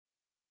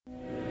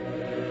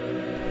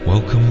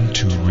Welcome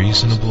to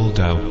Reasonable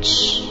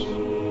Doubts,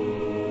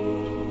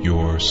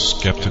 your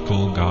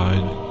skeptical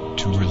guide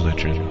to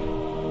religion.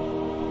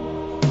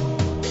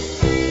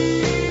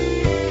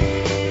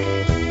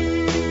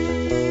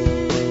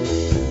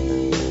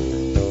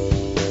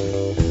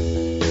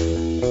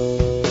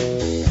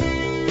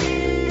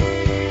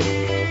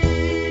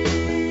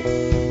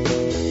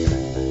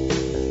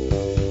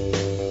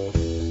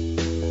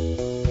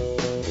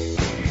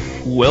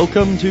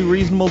 Welcome to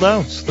Reasonable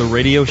Doubts, the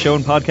radio show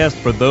and podcast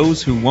for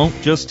those who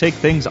won't just take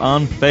things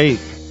on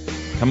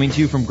faith. Coming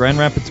to you from Grand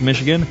Rapids,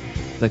 Michigan,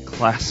 the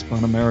clasp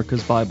on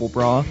America's Bible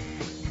bra.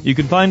 You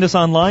can find us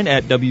online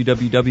at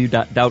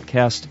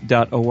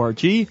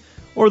www.doubtcast.org,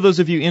 or those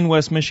of you in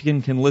West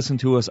Michigan can listen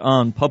to us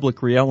on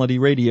Public Reality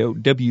Radio,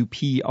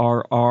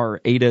 WPRR,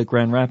 Ada,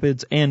 Grand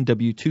Rapids, and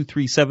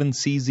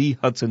W237CZ,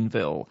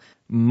 Hudsonville.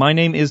 My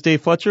name is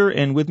Dave Fletcher,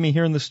 and with me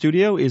here in the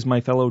studio is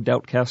my fellow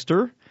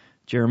Doubtcaster,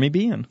 Jeremy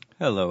Bean.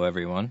 Hello,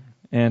 everyone.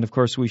 And, of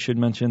course, we should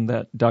mention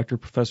that Dr.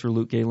 Professor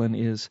Luke Galen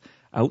is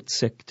out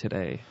sick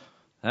today.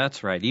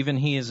 That's right. Even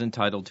he is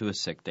entitled to a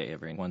sick day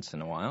every once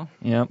in a while.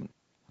 Yep.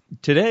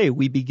 Today,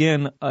 we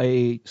begin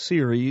a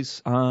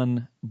series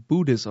on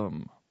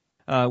Buddhism.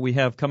 We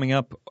have coming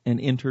up an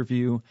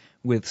interview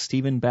with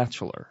Stephen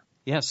Batchelor.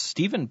 Yes,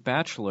 Stephen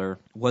Batchelor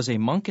was a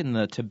monk in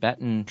the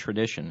Tibetan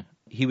tradition.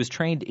 He was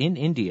trained in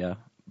India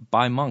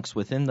by monks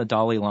within the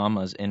Dalai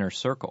Lama's inner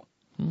circle.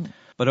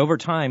 But over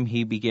time,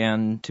 he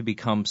began to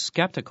become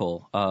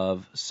skeptical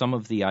of some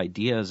of the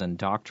ideas and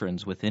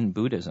doctrines within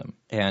Buddhism,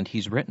 and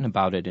he's written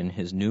about it in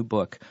his new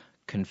book,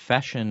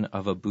 Confession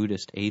of a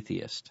Buddhist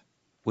Atheist,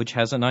 which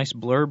has a nice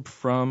blurb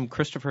from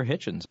Christopher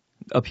Hitchens.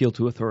 Appeal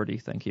to authority,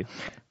 thank you.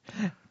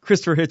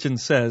 Christopher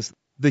Hitchens says,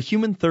 "The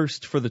human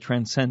thirst for the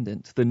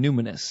transcendent, the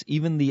numinous,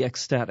 even the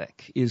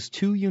ecstatic, is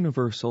too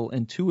universal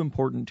and too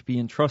important to be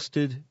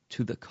entrusted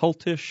to the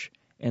cultish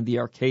and the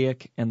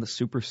archaic and the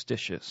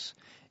superstitious.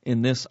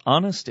 In this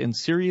honest and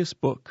serious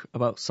book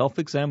about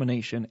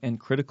self-examination and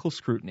critical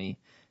scrutiny,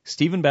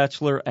 Stephen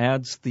Batchelor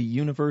adds the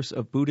universe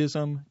of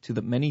Buddhism to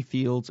the many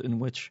fields in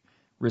which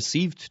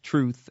received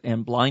truth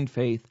and blind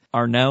faith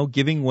are now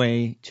giving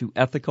way to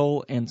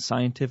ethical and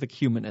scientific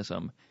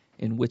humanism,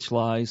 in which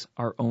lies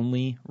our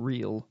only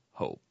real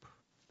hope."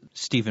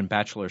 Stephen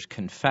Batchelor's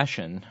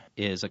confession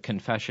is a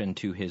confession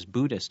to his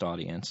Buddhist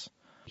audience.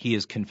 He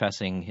is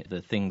confessing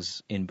the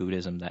things in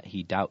Buddhism that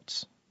he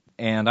doubts.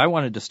 And I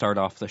wanted to start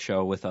off the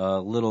show with a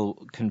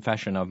little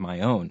confession of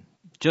my own,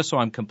 just so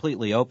I'm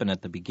completely open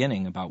at the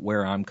beginning about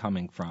where I'm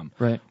coming from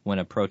when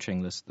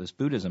approaching this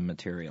Buddhism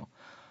material.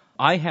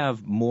 I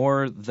have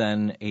more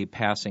than a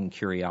passing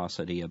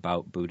curiosity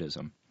about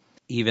Buddhism.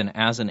 Even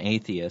as an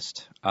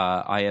atheist,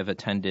 I have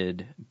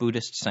attended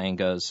Buddhist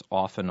sanghas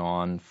off and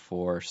on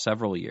for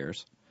several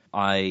years.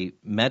 I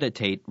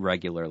meditate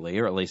regularly,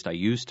 or at least I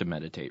used to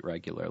meditate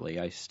regularly.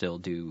 I still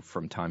do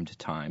from time to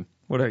time.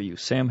 What are you,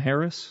 Sam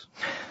Harris?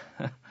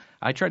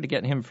 I tried to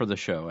get him for the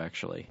show,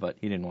 actually, but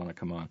he didn't want to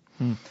come on.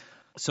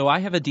 So I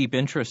have a deep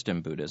interest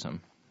in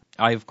Buddhism.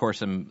 I, of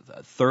course, am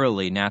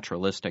thoroughly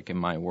naturalistic in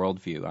my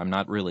worldview. I'm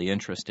not really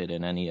interested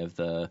in any of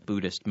the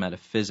Buddhist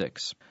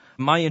metaphysics.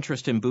 My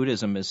interest in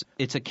Buddhism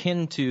it's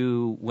akin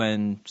to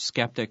when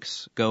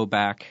skeptics go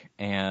back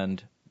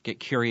and get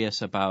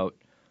curious about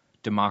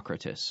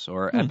Democritus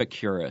or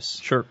Epicurus.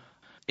 Sure.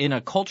 In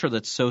a culture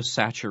that's so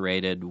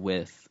saturated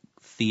with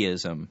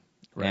theism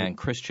and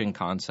Christian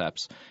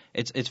concepts,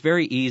 it's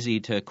very easy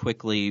to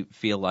quickly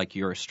feel like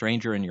you're a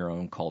stranger in your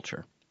own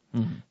culture,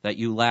 that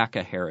you lack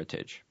a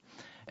heritage.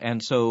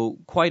 And so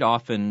quite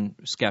often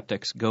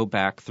skeptics go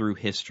back through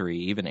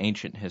history, even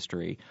ancient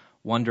history,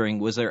 wondering,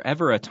 was there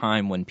ever a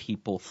time when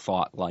people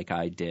thought like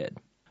I did?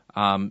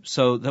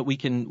 So that we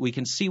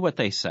can see what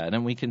they said,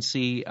 and we can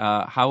see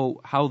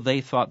how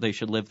they thought they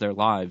should live their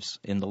lives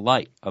in the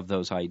light of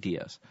those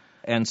ideas.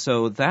 And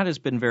so that has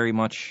been very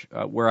much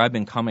where I've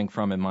been coming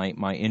from in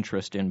my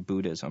interest in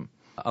Buddhism.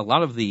 A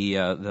lot of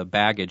the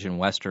baggage in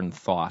Western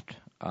thought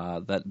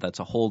that's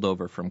a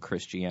holdover from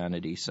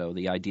Christianity. So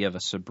the idea of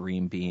a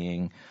supreme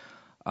being,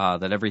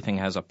 that everything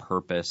has a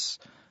purpose,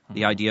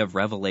 the idea of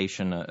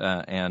revelation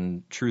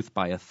and truth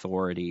by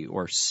authority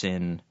or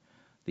sin,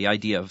 the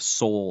idea of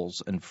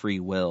souls and free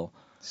will.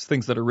 It's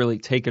things that are really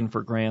taken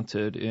for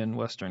granted in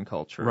Western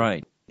culture.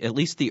 Right. At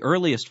least the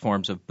earliest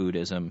forms of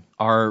Buddhism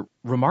are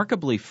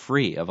remarkably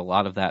free of a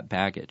lot of that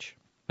baggage.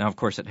 Now, of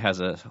course, it has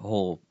a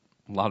whole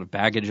lot of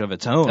baggage of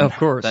its own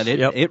that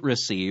it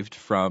received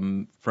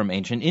from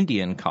ancient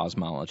Indian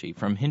cosmology,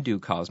 from Hindu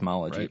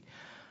cosmology.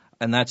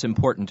 And that's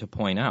important to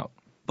point out.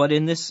 But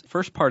in this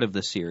first part of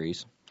the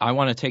series, I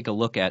want to take a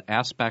look at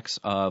aspects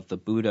of the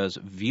Buddha's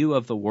view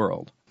of the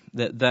world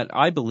that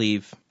I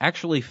believe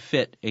actually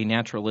fit a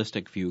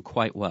naturalistic view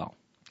quite well.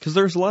 Because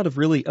there's a lot of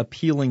really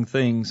appealing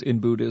things in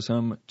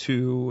Buddhism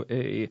to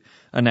a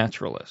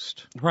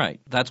naturalist. Right.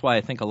 That's why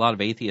I think a lot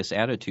of atheist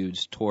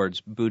attitudes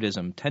towards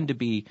Buddhism tend to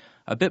be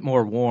a bit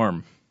more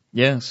warm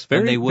Yes,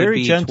 than they would very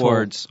be gentle.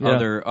 towards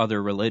Yeah.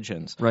 other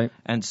religions. Right.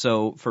 And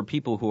so for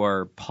people who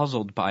are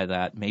puzzled by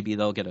that, maybe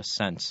they'll get a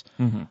sense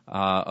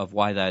of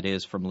why that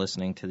is from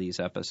listening to these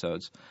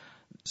episodes.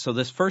 So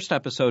this first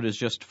episode is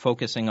just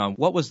focusing on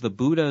what was the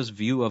Buddha's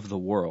view of the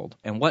world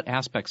and what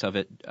aspects of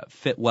it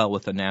fit well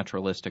with the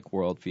naturalistic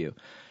worldview.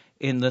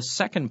 In the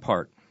second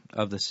part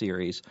of the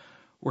series,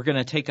 we're going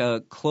to take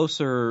a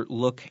closer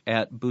look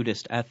at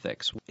Buddhist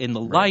ethics. In the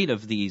light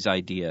of these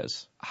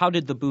ideas, how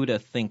did the Buddha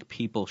think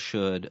people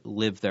should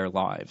live their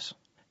lives?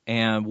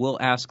 And we'll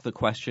ask the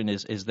question,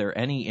 is there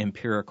any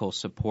empirical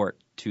support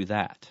to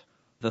that?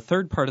 The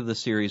third part of the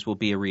series will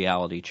be a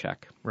reality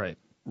check. Right.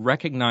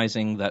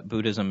 Recognizing that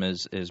Buddhism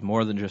is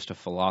more than just a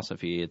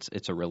philosophy,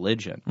 it's a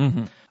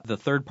religion. The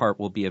third part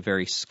will be a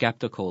very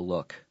skeptical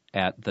look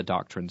at the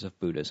doctrines of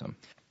Buddhism.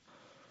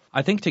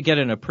 I think to get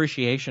an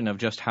appreciation of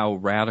just how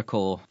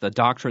radical the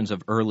doctrines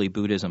of early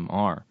Buddhism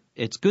are,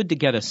 it's good to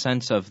get a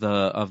sense of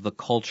the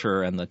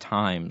culture and the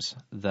times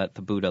that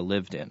the Buddha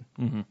lived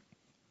in.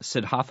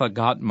 Siddhartha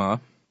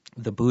Gautama,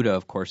 the Buddha,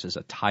 of course, is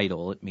a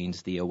title. It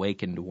means the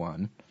awakened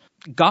one.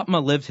 Gautama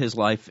lived his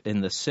life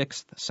in the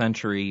 6th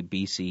century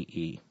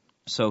BCE.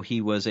 So he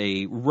was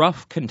a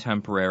rough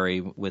contemporary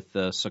with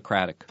the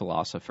Socratic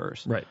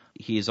philosophers. Right.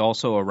 He is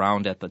also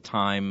around at the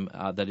time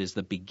that is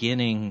the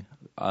beginning,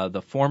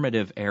 the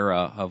formative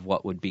era of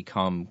what would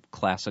become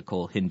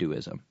classical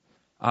Hinduism.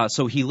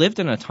 So he lived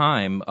in a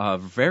time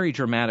of very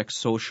dramatic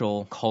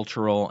social,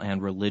 cultural,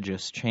 and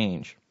religious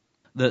change.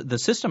 The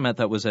system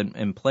that was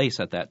in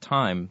place at that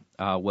time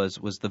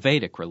was the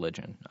Vedic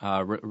religion,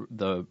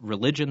 the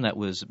religion that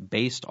was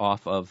based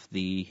off of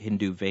the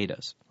Hindu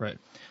Vedas. Right.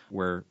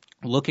 We're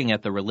looking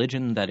at the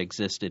religion that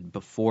existed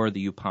before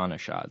the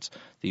Upanishads.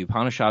 The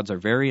Upanishads are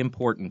very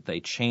important.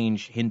 They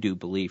change Hindu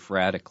belief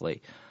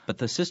radically. But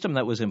the system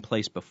that was in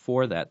place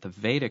before that, the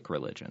Vedic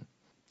religion,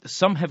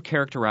 some have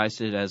characterized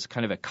it as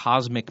kind of a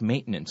cosmic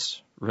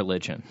maintenance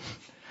religion.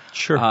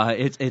 Sure.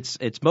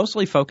 It's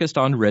mostly focused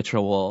on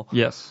ritual.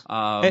 Yes.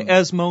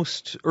 As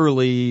most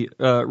early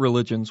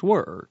religions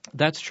were.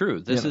 That's true.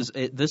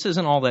 This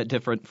isn't all that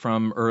different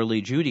from early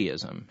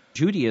Judaism.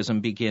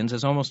 Judaism begins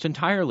as almost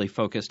entirely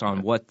focused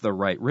on what the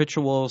right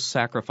rituals,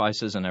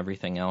 sacrifices, and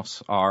everything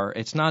else are.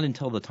 It's not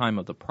until the time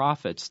of the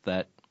prophets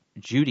that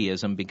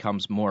Judaism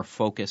becomes more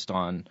focused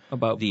on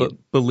about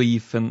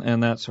belief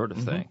and that sort of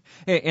thing.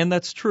 And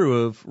that's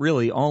true of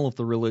really all of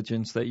the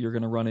religions that you're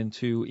going to run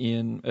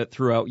into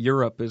throughout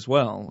Europe as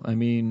well. I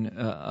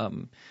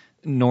mean,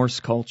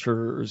 Norse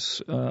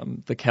cultures,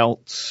 the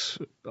Celts,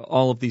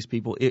 all of these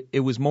people,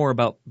 it was more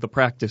about the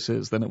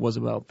practices than it was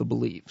about the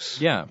beliefs.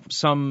 Yeah.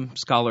 Some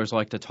scholars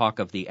like to talk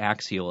of the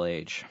axial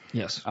age.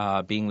 Yes.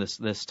 Being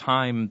this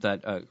time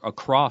that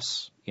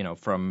across,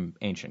 from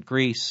ancient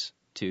Greece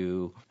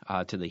to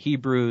the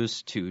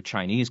Hebrews, to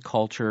Chinese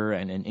culture,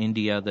 and in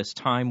India, this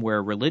time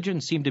where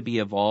religion seemed to be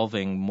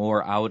evolving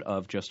more out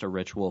of just a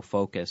ritual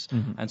focus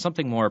and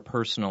something more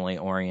personally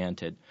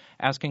oriented,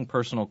 asking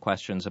personal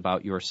questions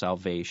about your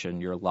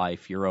salvation, your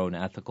life, your own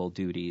ethical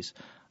duties,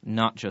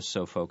 not just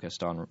so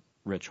focused on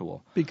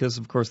ritual. Because,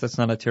 of course, that's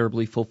not a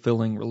terribly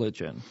fulfilling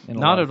religion.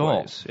 Not at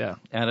all. Yeah.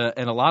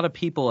 And a lot of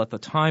people at the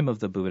time of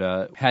the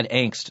Buddha had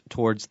angst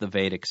towards the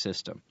Vedic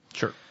system.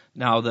 Sure.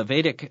 Now, the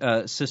Vedic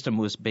system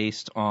was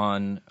based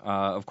on,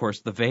 of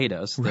course, the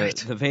Vedas.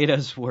 The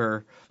Vedas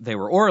were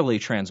orally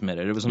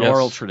transmitted. It was an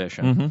oral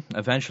tradition.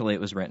 Eventually,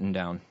 it was written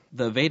down.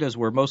 The Vedas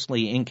were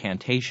mostly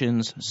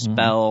incantations,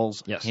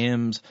 spells,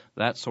 hymns,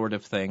 that sort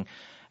of thing.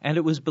 And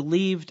it was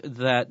believed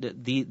that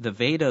the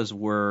Vedas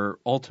were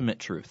ultimate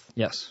truth.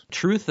 Yes.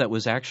 Truth that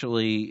was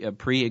actually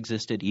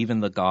pre-existed even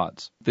the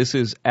gods. This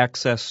is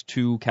access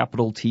to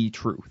capital T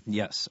truth.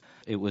 Yes.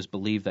 It was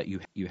believed that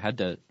you had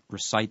to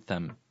recite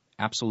them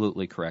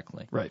absolutely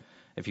correctly. Right.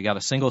 If you got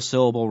a single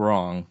syllable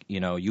wrong,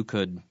 you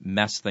could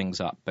mess things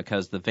up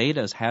because the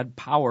Vedas had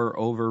power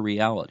over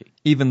reality.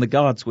 Even the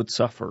gods would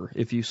suffer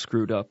if you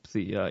screwed up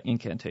the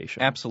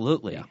incantation.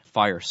 Absolutely. Yeah.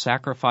 Fire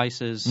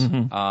sacrifices,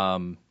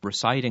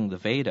 reciting the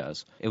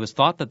Vedas. It was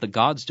thought that the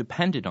gods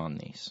depended on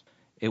these.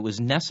 It was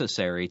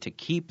necessary to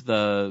keep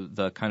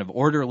the kind of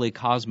orderly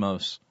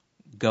cosmos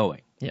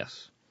going.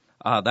 Yes.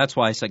 That's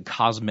why I said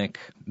cosmic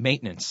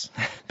maintenance.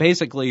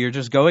 Basically, you're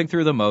just going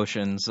through the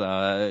motions,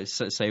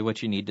 say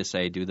what you need to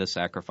say, do the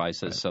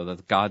sacrifices so that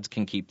the gods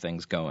can keep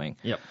things going.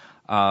 Yep.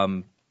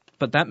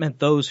 But that meant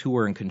those who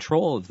were in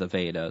control of the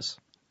Vedas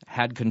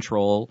had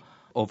control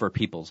over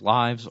people's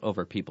lives,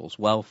 over people's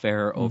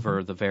welfare,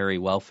 over the very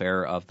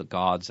welfare of the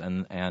gods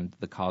and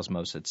the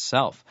cosmos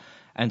itself.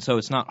 And so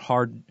it's not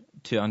hard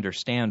to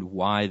understand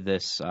why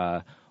this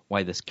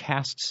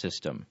caste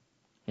system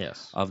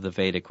of the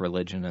Vedic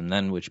religion, and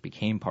then which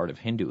became part of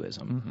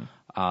Hinduism,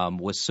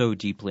 was so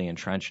deeply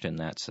entrenched in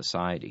that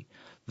society.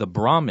 The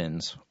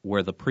Brahmins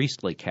were the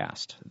priestly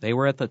caste. They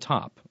were at the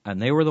top,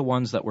 and they were the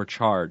ones that were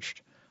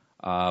charged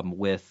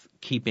with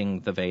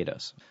keeping the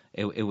Vedas.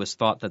 It was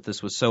thought that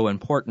this was so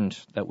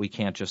important that we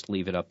can't just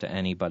leave it up to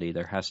anybody.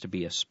 There has to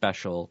be a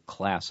special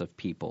class of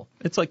people.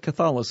 It's like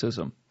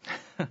Catholicism.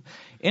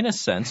 In a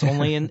sense,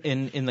 only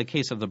in the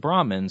case of the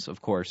Brahmins,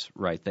 of course,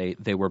 right,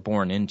 they were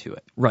born into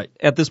it. Right.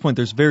 At this point,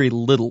 there's very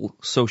little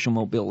social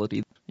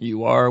mobility.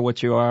 You are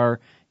what you are.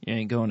 You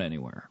ain't going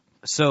anywhere.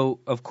 So,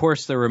 of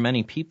course, there were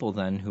many people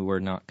then who were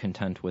not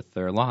content with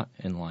their lot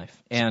in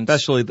life. And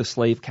especially the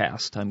slave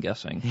caste, I'm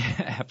guessing.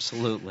 Yeah,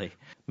 absolutely.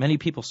 Many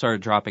people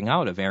started dropping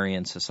out of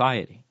Aryan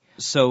society.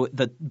 So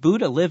the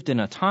Buddha lived in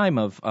a time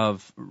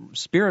of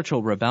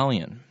spiritual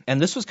rebellion.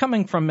 And this was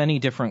coming from many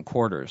different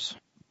quarters.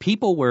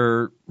 People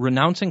were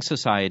renouncing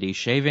society,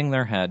 shaving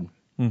their head,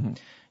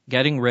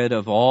 getting rid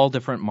of all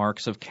different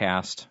marks of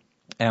caste,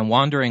 and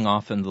wandering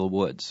off into the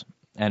woods.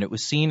 And it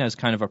was seen as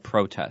kind of a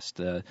protest.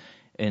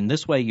 In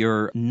this way,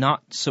 you're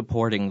not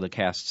supporting the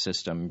caste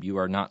system. You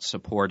are not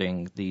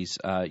supporting these.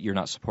 You're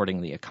not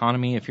supporting the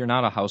economy. If you're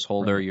not a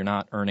householder, you're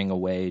not earning a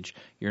wage.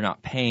 You're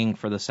not paying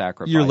for the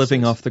sacrifices. You're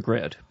living off the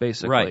grid,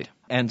 basically. Right.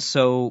 And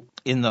so,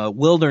 in the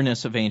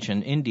wilderness of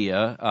ancient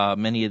India,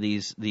 many of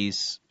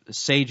these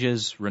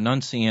sages,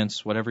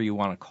 renunciants, whatever you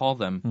want to call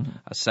them,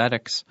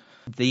 ascetics,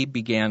 they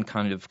began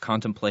kind of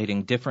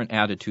contemplating different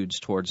attitudes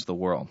towards the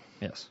world.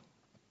 Yes.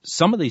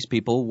 Some of these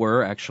people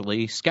were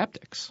actually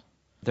skeptics.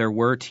 There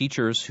were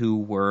teachers who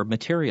were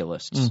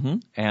materialists,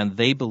 and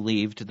they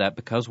believed that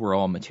because we're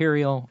all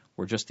material,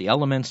 we're just the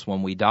elements.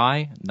 When we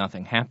die,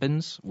 nothing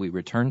happens. We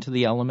return to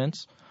the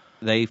elements.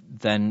 They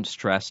then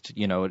stressed,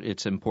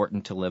 it's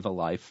important to live a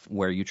life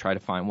where you try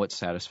to find what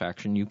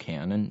satisfaction you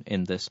can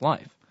in this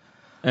life.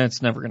 And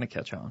it's never going to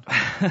catch on.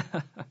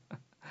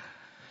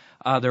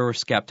 There were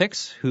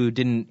skeptics who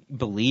didn't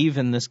believe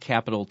in this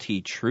capital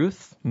T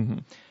truth.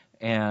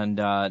 And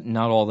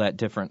not all that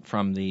different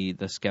from the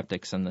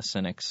skeptics and the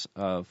cynics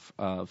of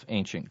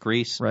ancient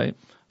Greece. Right.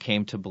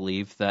 Came to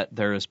believe that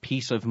there is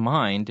peace of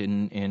mind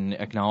in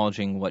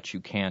acknowledging what you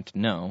can't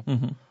know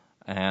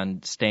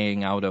and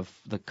staying out of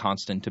the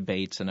constant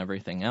debates and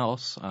everything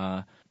else,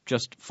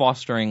 just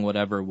fostering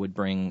whatever would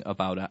bring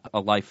about a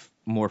life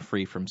more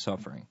free from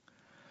suffering.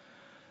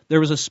 There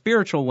was a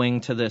spiritual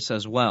wing to this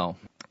as well.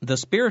 The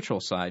spiritual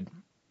side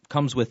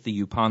comes with the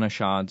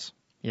Upanishads.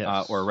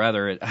 Yes. Or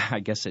rather, I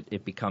guess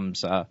it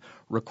becomes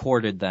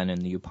recorded then in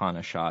the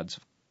Upanishads.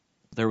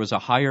 There was a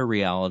higher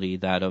reality,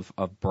 that of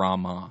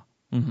Brahma.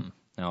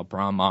 Now,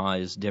 Brahma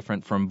is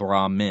different from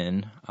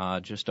Brahmin.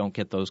 Just don't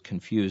get those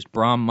confused.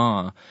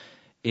 Brahma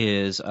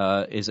is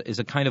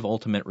a kind of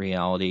ultimate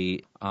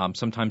reality.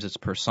 Sometimes it's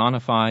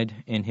personified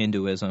in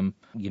Hinduism,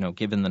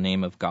 given the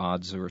name of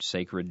gods or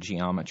sacred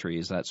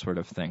geometries, that sort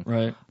of thing.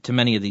 Right. To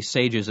many of these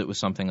sages, it was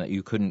something that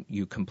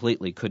you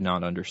completely could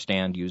not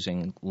understand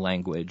using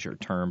language or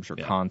terms or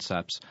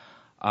concepts.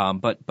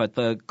 But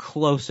the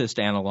closest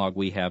analog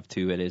we have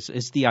to it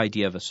is the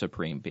idea of a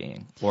supreme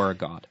being or a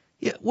god.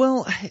 Yeah.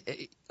 Well,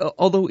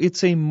 although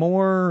it's a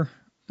more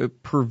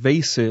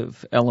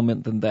pervasive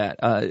element than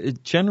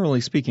that.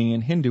 Generally speaking,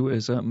 in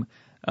Hinduism,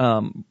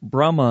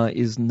 Brahma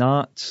is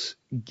not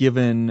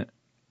given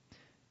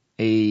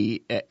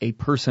a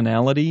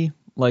personality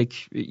like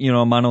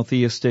a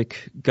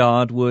monotheistic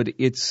god would.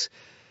 It's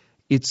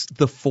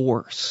the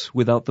force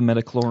without the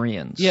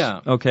midichlorians.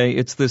 Yeah. Okay.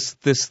 It's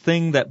this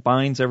thing that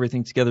binds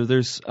everything together.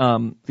 There's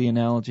the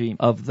analogy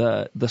of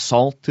the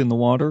salt in the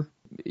water.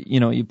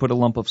 You put a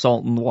lump of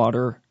salt in the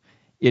water,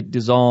 it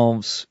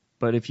dissolves.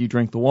 But if you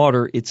drink the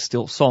water, it's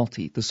still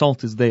salty. The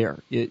salt is there.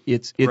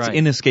 It's right.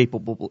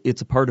 Inescapable.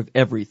 It's a part of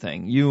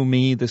everything. You,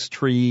 me, this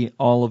tree,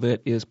 all of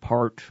it is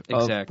part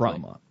of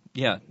Brahma.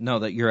 Yeah, no,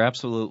 that you're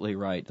absolutely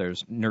right.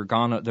 There's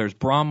Nirgana, there's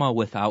Brahma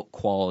without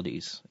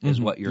qualities, is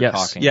what you're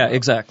talking about. Yeah,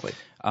 exactly.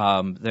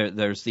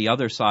 There's the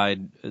other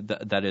side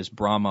that is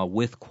Brahma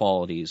with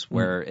qualities,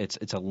 where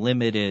it's a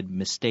limited,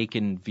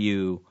 mistaken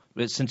view.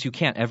 Since you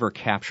can't ever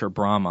capture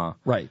Brahma,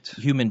 right,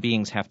 human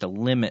beings have to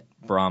limit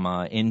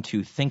Brahma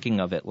into thinking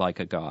of it like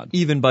a god.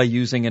 Even by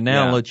using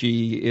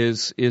analogy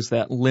is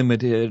that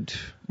limited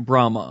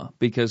Brahma,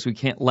 because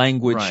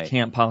language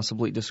can't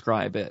possibly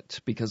describe it,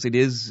 because it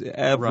is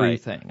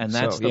everything. Right. And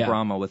that's the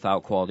Brahma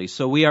without quality.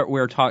 So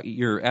we're talking.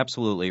 You're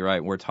absolutely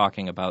right. We're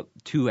talking about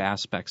two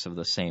aspects of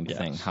the same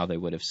thing, how they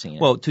would have seen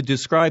it. Well, to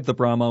describe the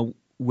Brahma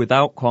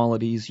without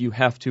qualities, you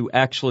have to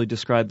actually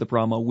describe the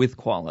Brahma with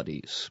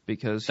qualities,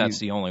 because that's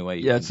the only way.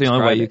 It's the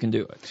only way you can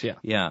do it. Yeah.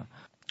 Yeah.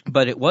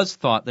 But it was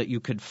thought that you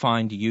could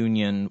find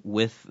union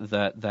with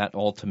that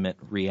ultimate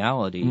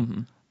reality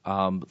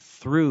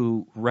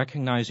through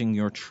recognizing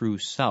your true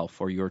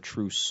self or your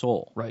true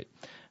soul. Right.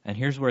 And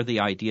here's where the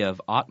idea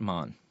of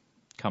Atman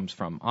comes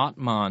from.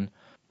 Atman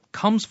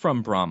comes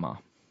from Brahma,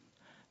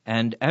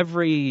 and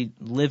every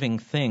living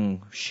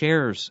thing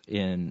shares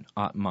in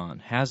Atman,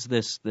 has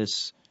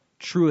this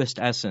truest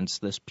essence,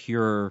 this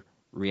pure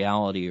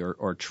reality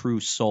or true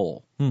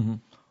soul,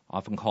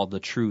 often called the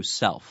true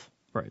self.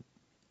 Right.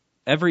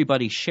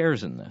 Everybody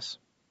shares in this.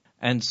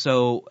 And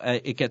so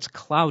it gets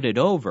clouded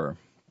over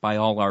by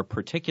all our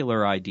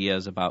particular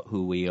ideas about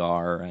who we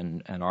are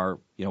and our,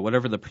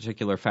 whatever the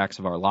particular facts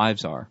of our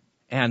lives are.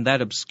 And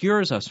that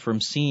obscures us from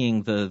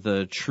seeing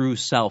the true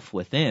self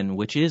within,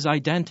 which is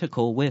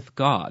identical with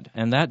God.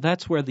 And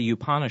that's where the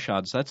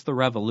Upanishads, that's the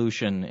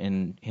revolution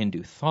in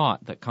Hindu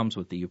thought that comes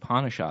with the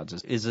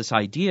Upanishads, is this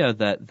idea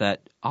that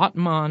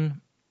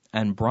Atman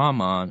and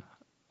Brahman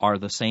are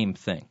the same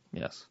thing.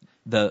 Yes.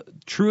 The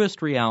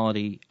truest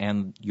reality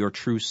and your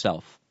true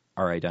self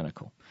are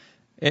identical.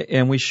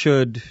 And we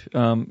should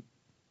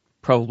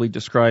probably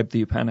describe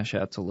the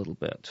Upanishads a little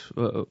bit.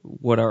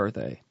 What are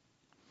they?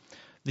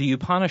 The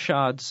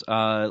Upanishads,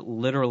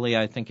 literally,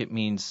 I think it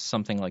means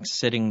something like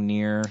sitting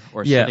near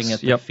or Yes, sitting at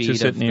the yep, to feet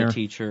sit of near. the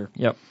teacher.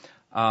 Yep.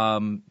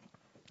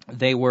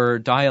 They were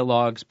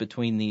dialogues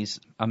between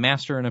a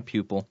master and a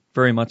pupil.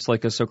 Very much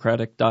like a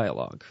Socratic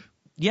dialogue.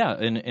 Yeah,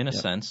 in a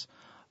sense.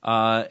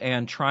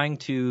 And trying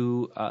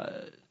to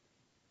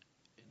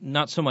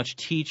not so much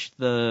teach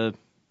the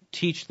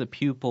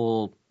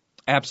pupil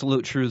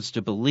absolute truths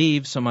to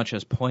believe, so much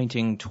as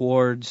pointing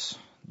towards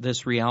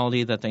this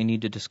reality that they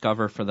need to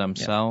discover for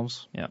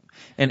themselves. Yeah.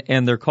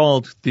 And they're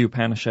called the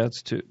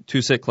Upanishads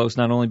to sit close,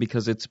 not only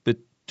because it's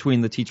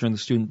between the teacher and the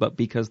student, but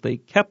because they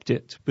kept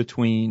it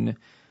between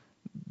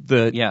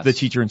the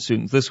teacher and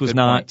student. This was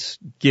not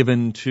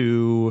given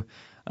to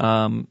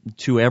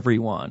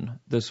everyone.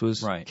 This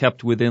was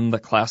kept within the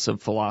class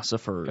of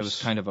philosophers. It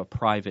was kind of a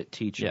private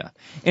teaching. Yeah.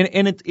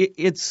 And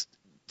it's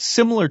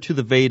similar to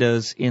the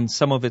Vedas in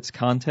some of its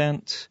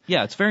content.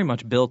 Yeah, it's very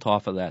much built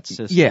off of that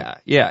system.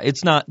 Yeah.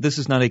 This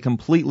is not a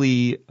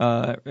completely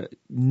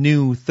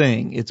new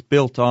thing. It's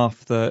built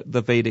off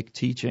the Vedic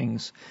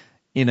teachings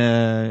in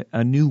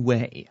a new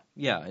way.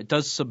 Yeah, it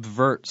does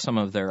subvert some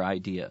of their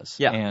ideas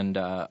and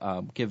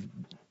give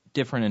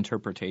different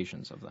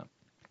interpretations of them.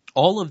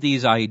 All of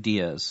these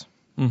ideas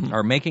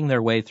are making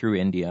their way through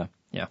India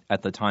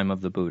at the time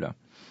of the Buddha,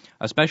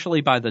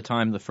 especially by the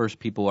time the first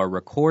people are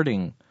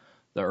recording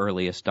the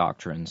earliest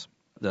doctrines.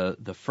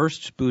 The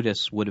first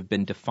Buddhists would have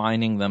been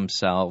defining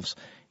themselves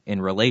in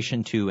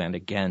relation to and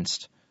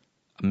against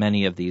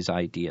many of these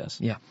ideas.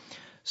 Yeah.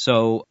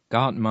 So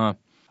Gautama,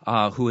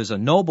 who is a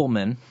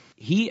nobleman,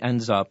 he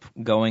ends up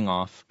going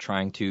off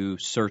trying to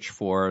search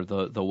for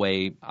the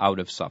way out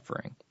of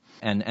suffering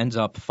and ends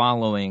up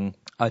following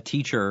a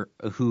teacher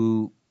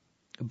who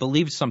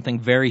believed something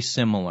very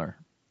similar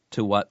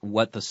to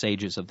what the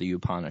sages of the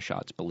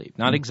Upanishads believed.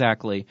 Not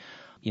exactly.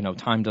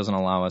 Time doesn't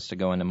allow us to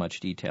go into much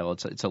detail.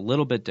 It's a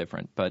little bit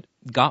different, but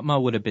Gautama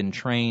would have been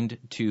trained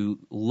to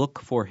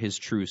look for his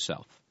true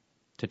self,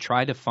 to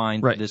try to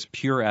find this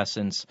pure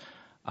essence,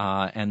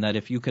 and that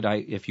if you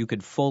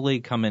could fully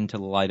come into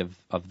the light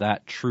of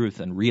that truth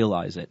and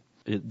realize it,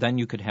 then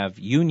you could have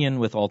union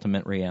with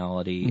ultimate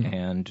reality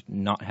and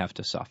not have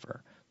to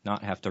suffer,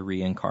 not have to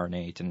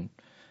reincarnate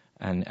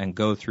and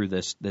go through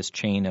this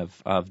chain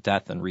of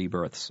death and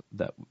rebirths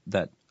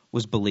that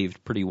was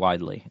believed pretty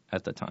widely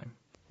at the time.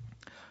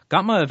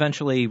 Gautama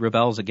eventually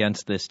rebels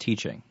against this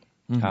teaching.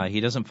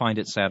 He doesn't find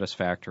it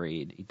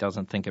satisfactory. He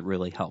doesn't think it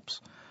really helps.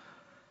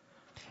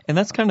 And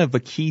that's kind of a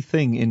key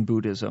thing in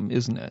Buddhism,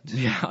 isn't it?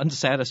 Yeah,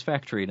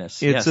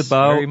 unsatisfactoriness. It's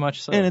about, very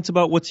much so. And it's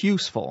about what's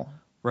useful.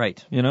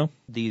 Right.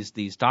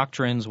 These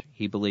doctrines,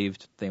 he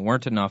believed they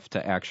weren't enough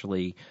to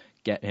actually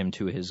get him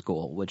to his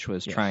goal, which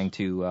was trying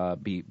to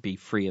be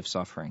free of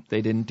suffering.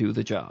 They didn't do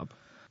the job.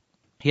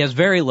 He has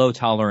very low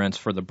tolerance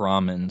for the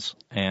Brahmins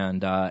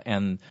and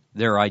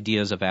their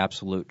ideas of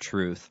absolute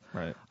truth.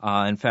 Right.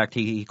 In fact,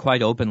 he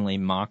quite openly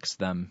mocks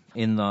them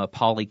in the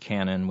Pali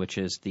Canon, which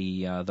is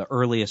the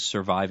earliest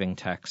surviving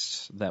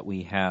texts that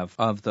we have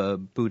of the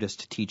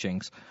Buddhist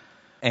teachings.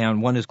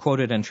 And one is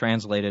quoted and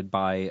translated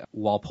by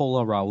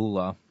Walpola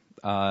Rahula,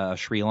 a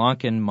Sri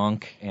Lankan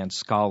monk and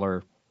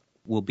scholar.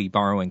 Will be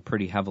borrowing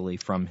pretty heavily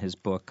from his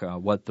book,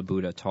 What the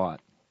Buddha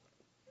Taught.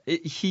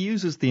 He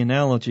uses the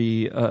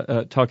analogy,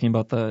 talking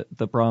about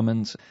the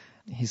Brahmins.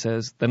 He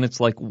says, then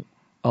it's like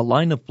a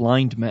line of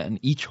blind men,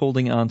 each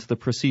holding on to the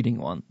preceding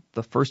one.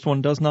 The first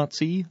one does not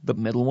see, the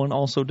middle one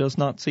also does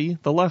not see,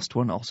 the last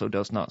one also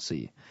does not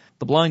see.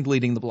 The blind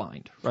leading the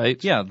blind,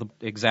 right? Yeah,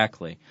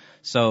 exactly.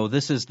 So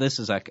this is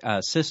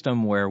a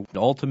system where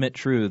ultimate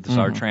truths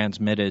are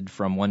transmitted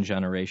from one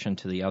generation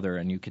to the other,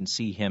 and you can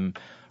see him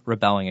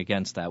rebelling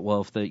against that.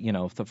 Well, if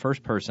the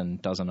first person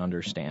doesn't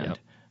understand,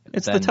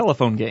 it's the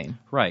telephone game,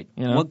 right?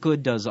 What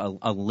good does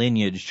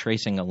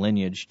tracing a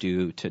lineage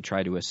do to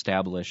try to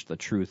establish the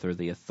truth or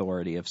the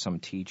authority of some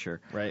teacher?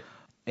 Right.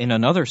 In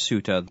another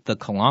sutta, the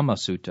Kalama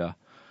Sutta,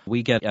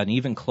 we get an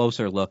even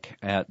closer look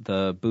at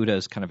the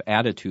Buddha's kind of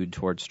attitude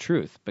towards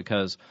truth,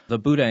 because the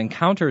Buddha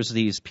encounters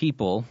these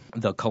people,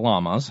 the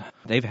Kalamas.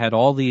 They've had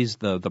all these,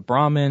 the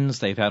Brahmins,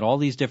 they've had all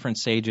these different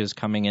sages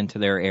coming into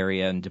their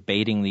area and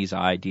debating these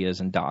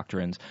ideas and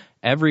doctrines.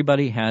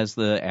 Everybody has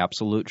the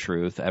absolute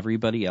truth.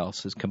 Everybody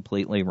else is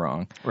completely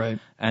wrong. Right.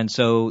 And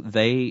so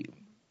they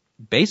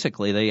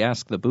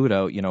ask the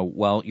Buddha,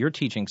 well, you're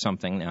teaching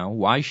something now.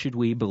 Why should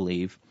we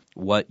believe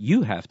what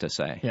you have to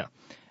say? Yeah.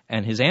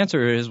 And his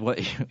answer is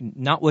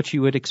not what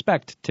you would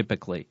expect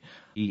typically.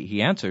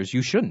 He answers,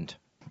 you shouldn't.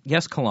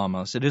 Yes,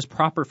 Kalamos, it is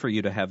proper for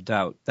you to have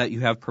doubt, that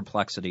you have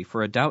perplexity,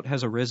 for a doubt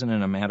has arisen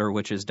in a matter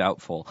which is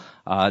doubtful.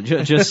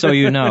 Just so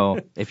you know,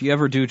 if you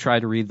ever do try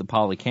to read the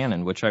Pali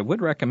Canon, which I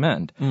would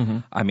recommend,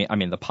 I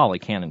mean, the Pali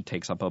Canon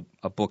takes up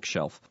a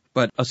bookshelf,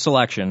 but a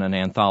selection, an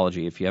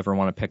anthology, if you ever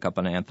want to pick up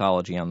an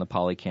anthology on the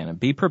Pali Canon,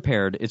 be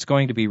prepared. It's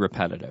going to be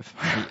repetitive.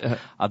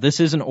 This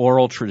is an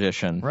oral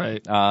tradition.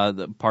 Right.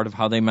 Part of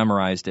how they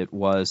memorized it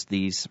was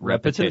these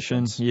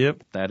repetitions.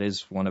 Yep. That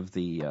is one of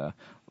the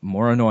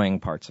more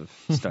annoying parts of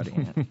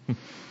studying it.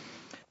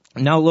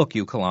 Now look,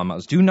 you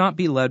Kalamas, do not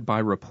be led by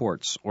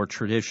reports or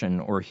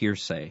tradition or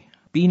hearsay.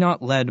 Be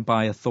not led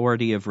by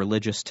authority of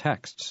religious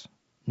texts,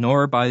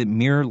 nor by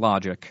mere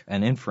logic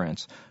and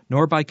inference,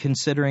 nor by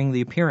considering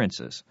the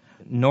appearances,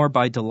 nor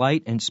by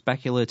delight in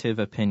speculative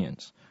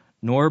opinions,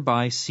 nor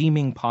by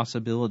seeming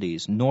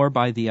possibilities, nor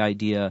by the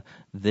idea,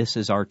 this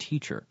is our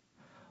teacher.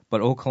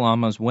 But, O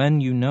Kalamas,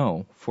 when you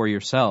know for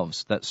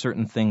yourselves that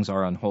certain things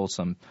are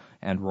unwholesome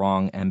and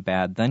wrong and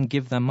bad, then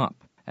give them up.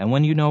 And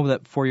when you know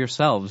that for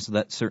yourselves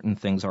that certain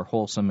things are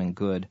wholesome and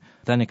good,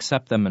 then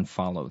accept them and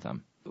follow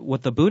them.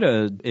 What the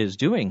Buddha is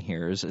doing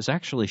here is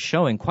actually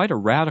showing quite a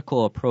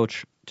radical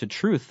approach to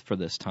truth for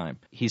this time.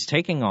 He's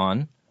taking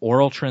on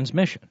oral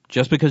transmission.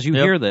 Just because you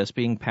hear this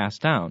being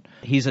passed down,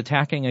 he's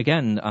attacking,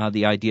 again,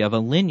 the idea of a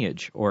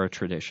lineage or a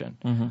tradition.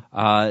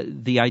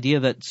 The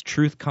idea that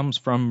truth comes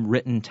from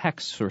written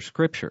texts or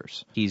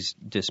scriptures, he's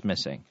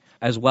dismissing,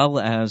 as well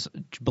as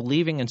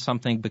believing in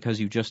something because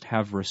you just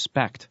have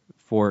respect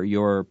for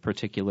your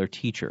particular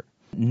teacher.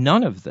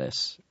 None of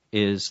this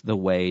is the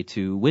way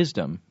to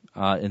wisdom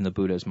in the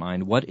Buddha's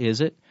mind. What is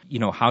it?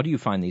 How do you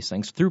find these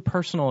things? Through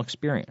personal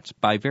experience,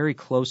 by very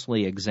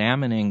closely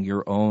examining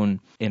your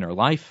own inner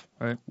life,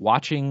 right,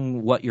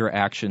 watching what your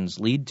actions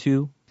lead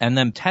to, and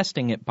then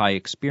testing it by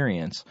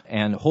experience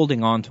and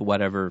holding on to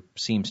whatever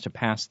seems to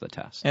pass the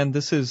test. And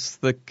this is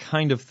the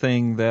kind of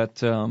thing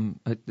that,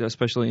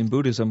 especially in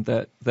Buddhism,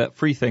 that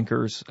free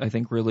thinkers, I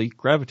think, really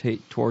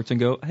gravitate towards and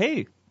go,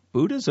 hey,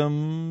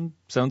 Buddhism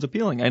sounds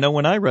appealing. I know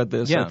when I read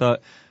this, I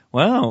thought,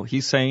 wow,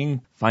 he's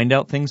saying find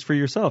out things for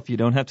yourself. You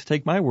don't have to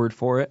take my word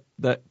for it,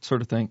 that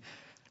sort of thing.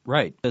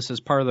 Right. This is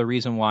part of the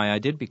reason why I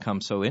did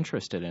become so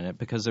interested in it,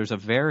 because there's a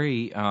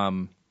very,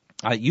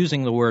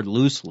 using the word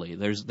loosely,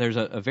 there's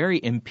a very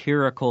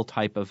empirical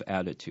type of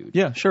attitude.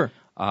 Yeah, sure.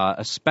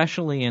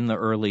 Especially in the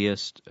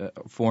earliest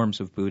forms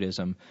of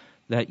Buddhism,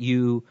 that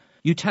you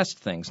test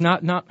things,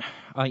 not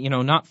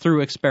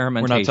through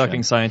experimentation. We're not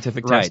talking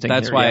scientific testing. Right.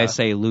 That's here, why I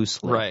say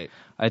loosely. Right.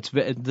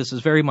 This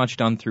is very much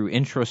done through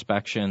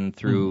introspection,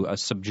 through a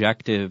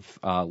subjective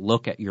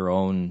look at your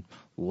own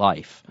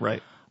life.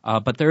 Right.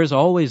 But there is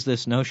always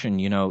this notion,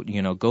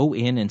 go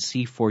in and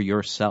see for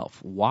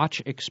yourself.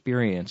 Watch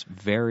experience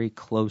very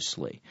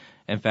closely.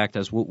 In fact,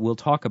 as we'll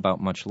talk about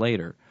much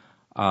later,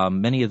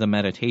 many of the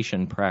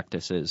meditation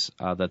practices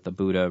that the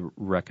Buddha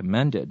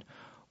recommended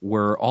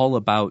were all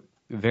about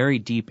very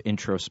deep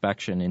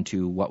introspection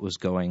into what was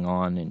going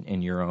on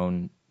in your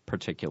own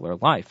particular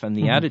life. And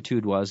the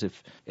attitude was,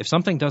 if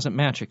something doesn't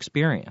match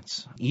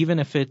experience, even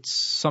if it's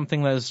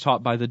something that is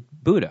taught by the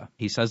Buddha,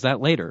 he says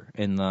that later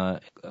in the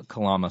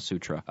Kalama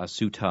Sutra,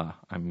 Sutta,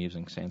 I'm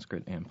using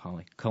Sanskrit and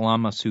Pali,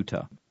 Kalama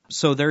Sutta.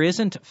 So there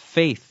isn't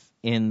faith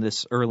in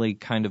this early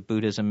kind of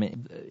Buddhism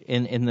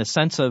in the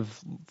sense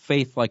of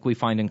faith like we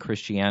find in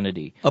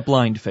Christianity. A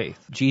blind faith.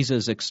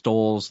 Jesus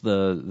extols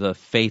the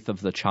faith of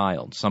the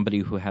child, somebody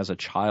who has a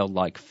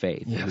childlike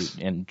faith,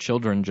 and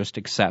children just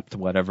accept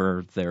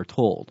whatever they're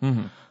told.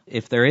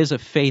 If there is a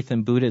faith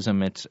in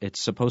Buddhism, it's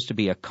supposed to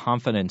be a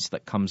confidence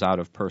that comes out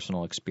of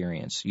personal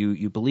experience.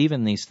 You believe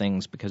in these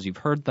things because you've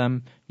heard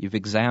them, you've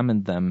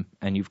examined them,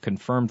 and you've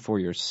confirmed for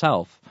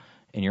yourself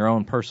in your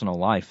own personal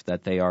life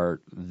that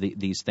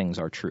these things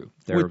are true.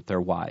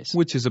 They're wise.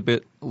 Which is a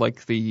bit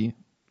like the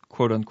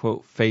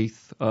quote-unquote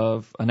faith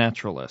of a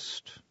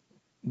naturalist.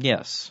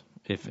 Yes,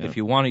 if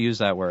you want to use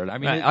that word. I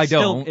mean, I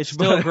don't. It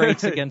still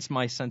grates against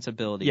my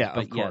sensibilities. Yeah,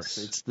 but of course.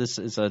 Yes, this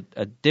is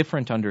a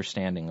different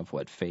understanding of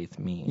what faith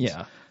means.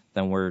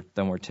 Than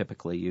we're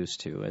typically used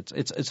to.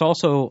 It's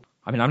also,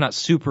 I mean, I'm not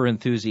super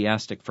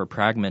enthusiastic for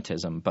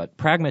pragmatism, but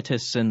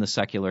pragmatists in the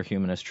secular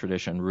humanist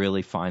tradition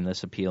really find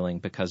this appealing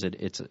because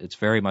it's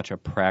very much a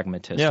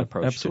pragmatist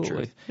approach to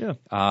truth. Yeah.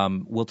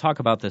 We'll talk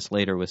about this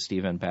later with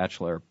Stephen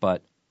Batchelor,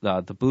 but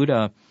the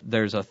Buddha,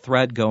 there's a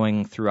thread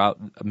going throughout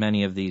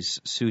many of these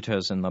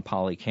suttas in the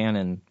Pali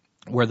Canon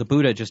where the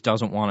Buddha just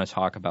doesn't want to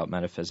talk about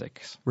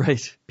metaphysics.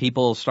 Right.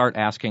 People start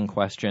asking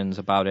questions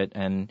about it,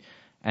 and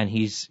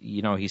he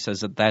says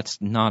that that's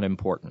not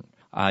important.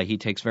 He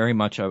takes very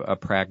much a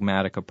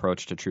pragmatic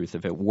approach to truth.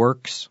 If it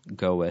works,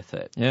 go with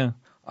it. Yeah.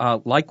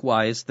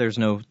 Likewise, there's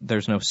no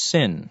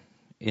sin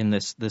in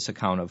this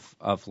account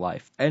of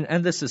life,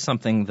 and this is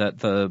something that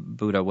the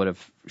Buddha would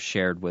have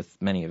shared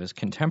with many of his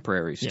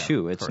contemporaries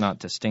too. It's not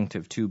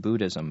distinctive to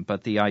Buddhism,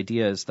 but the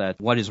idea is that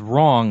what is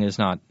wrong is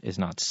not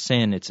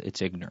sin.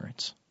 It's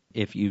ignorance.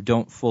 If you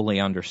don't fully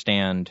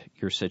understand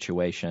your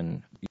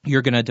situation,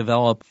 you're going to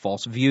develop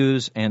false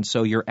views, and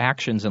so your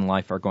actions in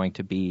life are going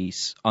to be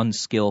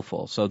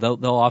unskillful. So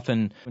they'll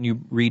often, when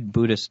you read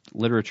Buddhist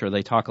literature,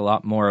 they talk a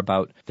lot more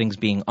about things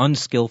being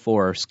unskillful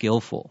or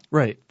skillful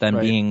than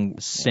being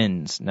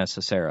sins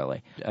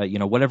necessarily.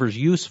 Whatever's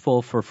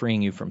useful for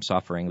freeing you from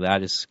suffering,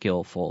 that is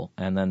skillful,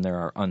 and then there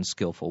are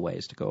unskillful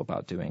ways to go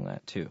about doing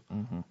that too.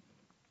 Mm-hmm.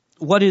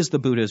 What is the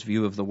Buddha's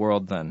view of the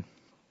world then?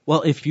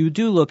 Well, if you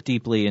do look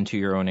deeply into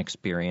your own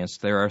experience,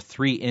 there are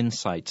 3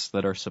 insights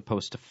that are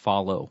supposed to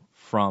follow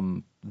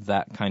from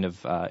that kind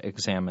of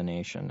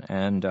examination.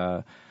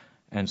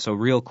 And so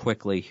real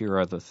quickly, here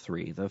are the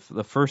 3.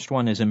 The first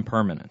one is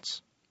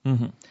impermanence.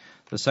 Mm-hmm.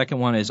 The second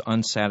one is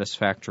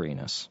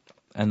unsatisfactoriness.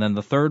 And then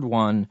the third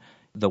one,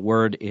 the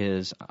word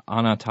is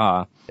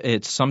anatta.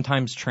 It's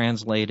sometimes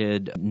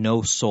translated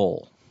no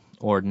soul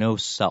or no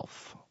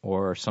self,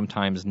 or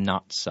sometimes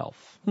not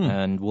self.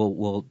 And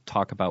we'll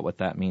talk about what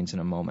that means in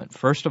a moment.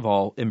 First of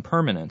all,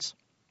 impermanence.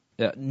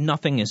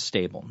 Nothing is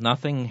stable.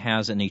 Nothing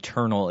has an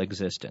eternal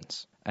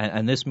existence.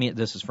 And this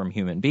is from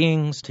human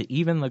beings to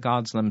even the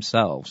gods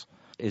themselves,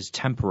 is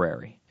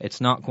temporary. It's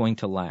not going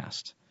to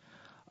last.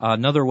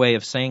 Another way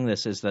of saying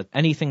this is that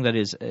anything that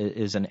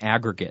is an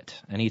aggregate,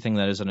 anything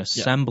that is an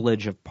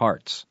assemblage of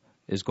parts,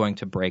 is going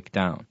to break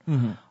down.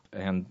 Mm-hmm.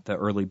 And the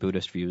early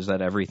Buddhist view is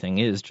that everything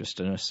is just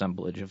an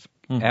assemblage of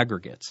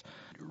aggregates.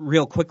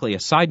 Real quickly, a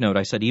side note,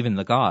 I said even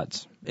the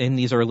gods. In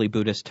these early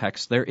Buddhist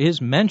texts, there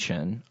is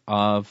mention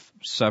of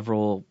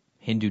several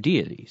Hindu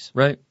deities.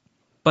 Right.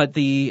 But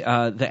the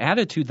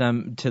attitude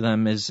to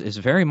them is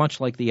very much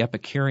like the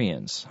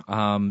Epicureans.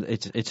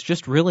 It's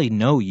just really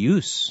no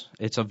use.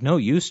 It's of no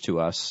use to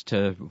us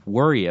to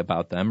worry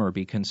about them or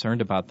be concerned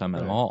about them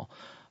at all.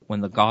 When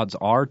the gods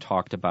are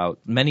talked about,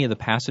 many of the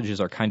passages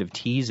are kind of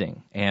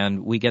teasing,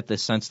 and we get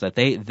this sense that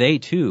they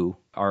too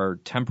are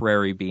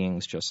temporary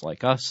beings just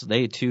like us.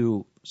 They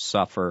too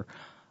suffer.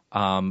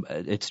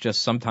 It's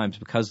just sometimes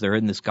because they're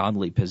in this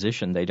godly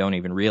position, they don't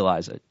even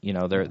realize it.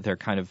 They're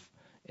kind of,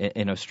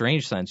 in a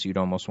strange sense, you'd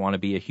almost want to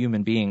be a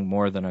human being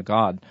more than a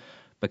god,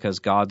 because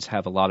gods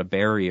have a lot of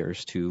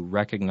barriers to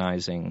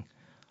recognizing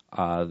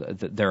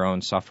their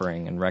own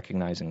suffering and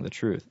recognizing the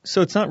truth.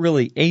 So it's not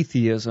really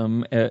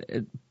atheism.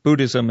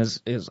 Buddhism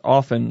is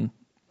often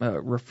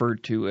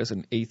referred to as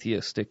an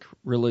atheistic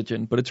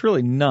religion, but it's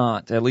really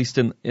not, at least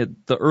in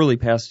the early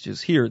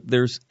passages here.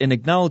 There's an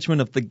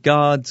acknowledgement of the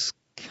gods,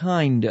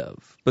 kind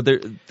of, but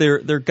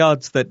they're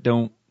gods that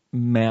don't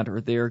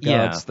matter. They're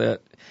gods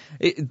that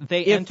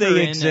they enter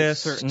in at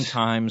certain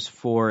times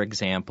for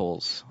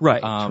examples.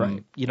 Right.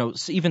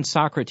 Even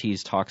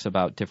Socrates talks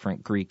about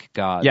different Greek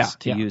gods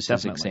to use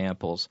as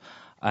examples.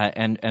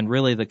 And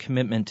really the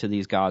commitment to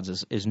these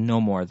gods is no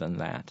more than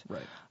that.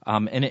 Right.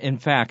 And in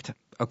fact,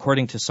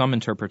 according to some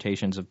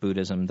interpretations of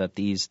Buddhism, that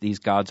these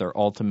gods are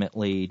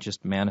ultimately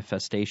just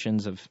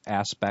manifestations of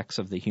aspects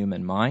of the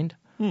human mind.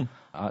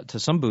 To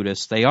some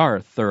Buddhists, they are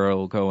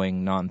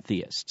thoroughgoing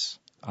non-theists.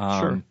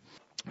 Sure.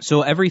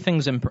 So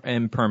everything's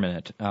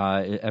impermanent.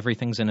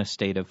 Everything's in a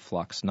state of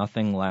flux.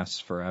 Nothing lasts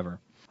forever.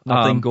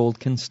 Nothing gold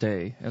can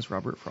stay, as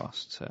Robert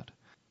Frost said.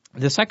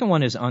 The second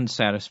one is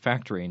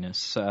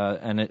unsatisfactoriness,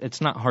 and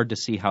it's not hard to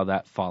see how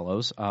that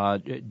follows.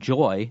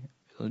 Joy,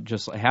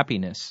 just like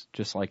happiness,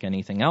 just like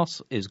anything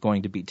else, is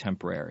going to be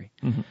temporary.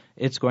 Mm-hmm.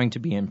 It's going to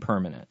be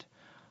impermanent.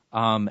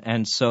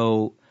 And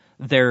so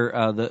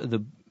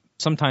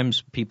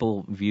sometimes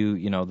people view,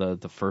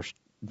 the first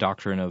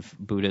doctrine of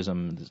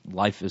Buddhism,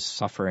 life is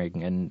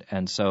suffering,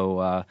 and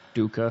so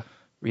dukkha.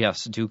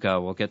 Yes,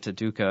 dukkha. We'll get to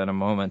dukkha in a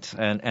moment,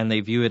 and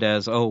they view it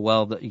as,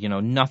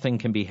 nothing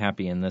can be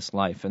happy in this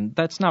life, and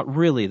that's not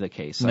really the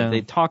case. No.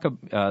 They talk.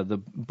 The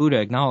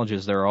Buddha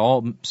acknowledges there are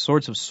all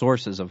sorts of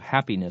sources of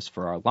happiness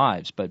for our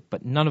lives,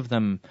 but none of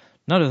them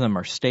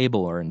are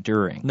stable or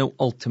enduring. No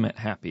ultimate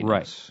happiness.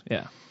 Right.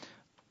 Yeah.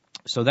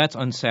 So that's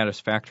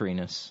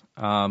unsatisfactoriness.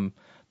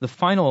 The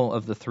final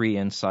of the 3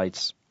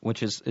 insights,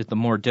 which is the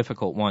more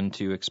difficult one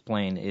to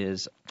explain,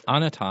 is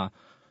anatta,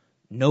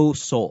 no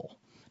soul.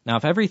 Now,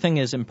 if everything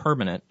is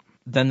impermanent,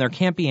 then there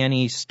can't be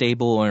any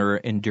stable or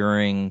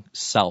enduring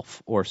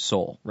self or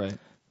soul. Right.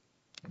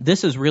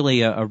 This is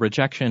really a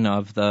rejection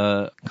of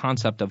the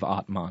concept of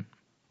Atman.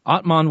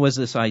 Atman was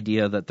this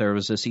idea that there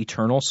was this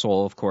eternal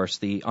soul, of course,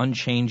 the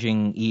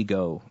unchanging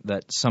ego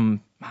that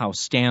somehow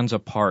stands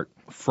apart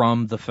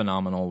from the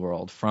phenomenal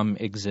world, from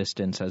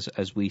existence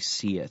as we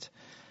see it.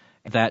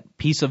 That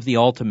piece of the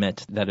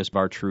ultimate that is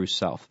our true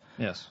self.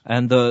 Yes.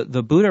 And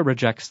the Buddha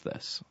rejects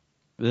this.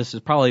 This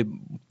is probably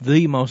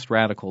the most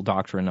radical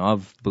doctrine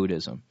of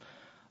Buddhism.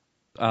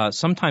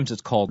 Sometimes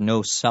it's called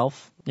no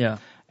self,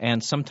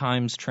 and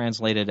sometimes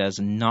translated as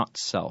not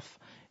self,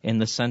 in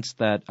the sense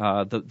that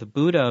the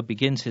Buddha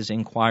begins his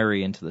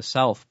inquiry into the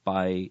self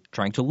by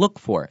trying to look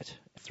for it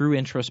through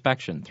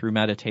introspection, through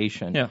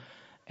meditation. Yeah.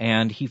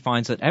 And he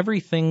finds that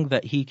everything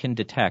that he can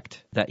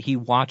detect, that he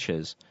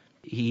watches,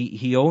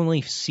 he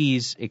only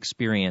sees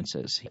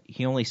experiences.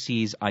 He only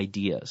sees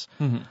ideas.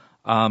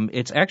 Mm-hmm.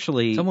 It's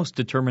actually... It's almost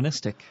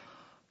deterministic.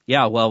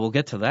 Yeah, well, we'll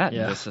get to that in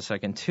Yeah. just a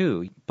second,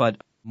 too. But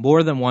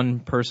more than one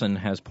person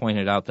has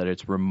pointed out that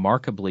it's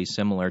remarkably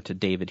similar to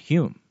David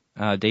Hume.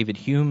 David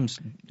Hume's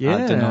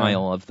Yeah.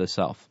 denial of the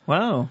self.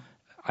 Wow.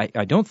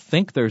 I don't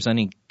think there's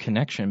any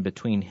connection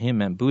between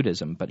him and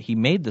Buddhism, but he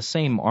made the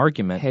same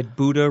argument. Had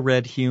Buddha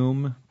read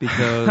Hume?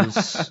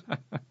 Because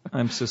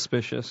I'm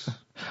suspicious.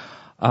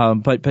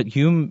 But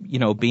Hume,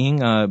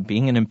 being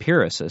an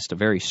empiricist, a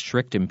very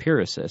strict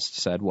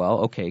empiricist, said,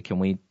 well, okay, can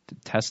we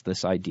test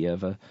this idea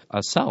of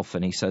a self?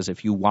 And he says,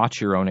 if you watch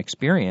your own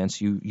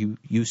experience,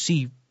 you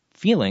see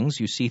feelings,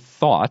 you see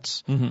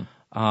thoughts,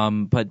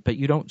 but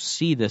you don't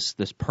see this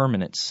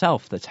permanent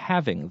self that's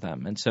having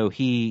them. And so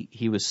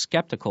he was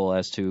skeptical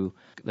as to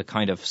the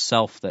kind of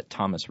self that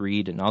Thomas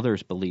Reid and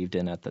others believed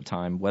in at the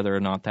time, whether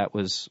or not that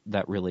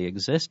really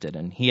existed.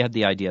 And he had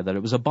the idea that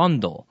it was a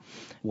bundle.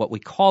 What we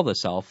call the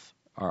self,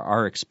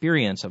 our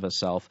experience of a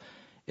self,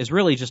 is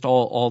really just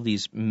all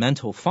these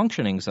mental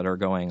functionings that are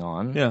going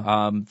on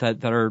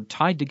that are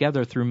tied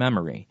together through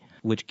memory,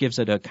 which gives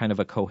it a kind of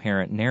a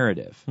coherent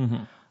narrative.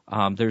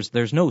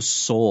 There's no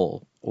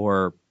soul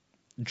or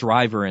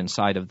driver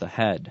inside of the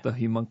head. The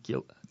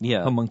homunculus.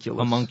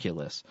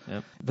 Homunculus.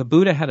 Yep. The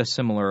Buddha had a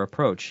similar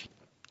approach.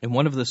 In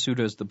one of the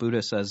suttas, the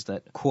Buddha says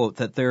that, quote,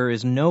 that there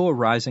is no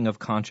arising of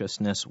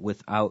consciousness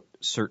without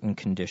certain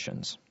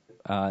conditions.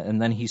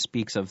 And then he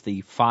speaks of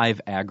the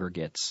 5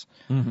 aggregates,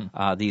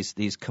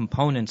 these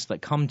components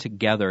that come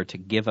together to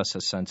give us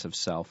a sense of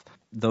self,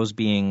 those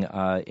being,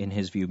 in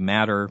his view,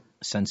 matter,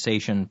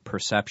 sensation,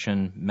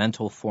 perception,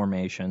 mental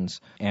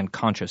formations, and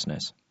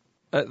consciousness.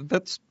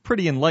 That's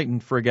pretty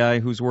enlightened for a guy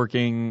who's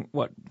working,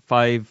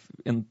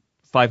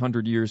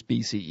 500 years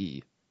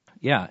BCE.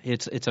 Yeah,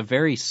 it's a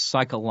very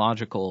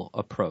psychological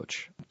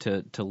approach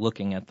to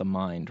looking at the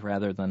mind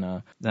rather than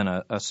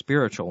a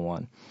spiritual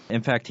one.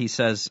 In fact, he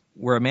says,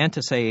 were a man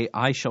to say,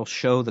 I shall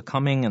show the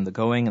coming and the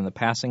going and the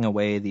passing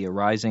away, the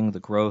arising, the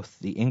growth,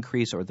 the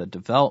increase, or the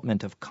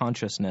development of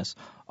consciousness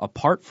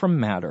apart from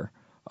matter,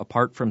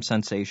 apart from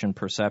sensation,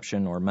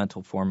 perception, or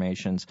mental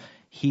formations,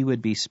 he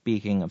would be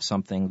speaking of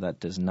something that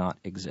does not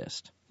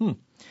exist.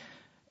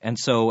 And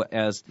so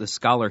as the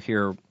scholar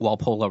here,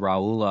 Walpola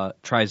Raula,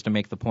 tries to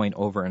make the point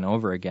over and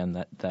over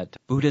again that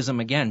Buddhism,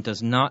 again,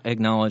 does not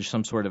acknowledge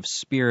some sort of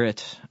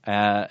spirit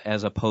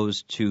as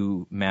opposed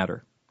to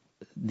matter.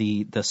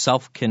 The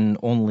self can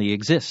only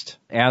exist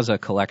as a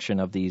collection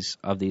of these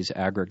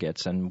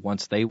aggregates, and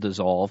once they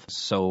dissolve,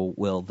 so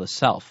will the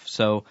self.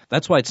 So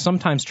that's why it's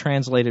sometimes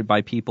translated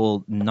by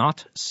people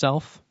not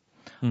self.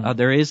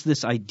 There is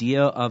this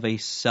idea of a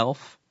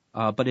self,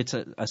 but it's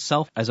a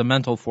self as a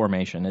mental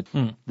formation.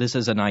 This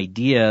is an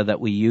idea that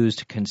we use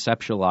to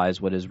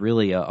conceptualize what is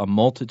really a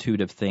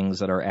multitude of things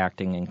that are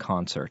acting in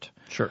concert.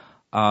 Sure.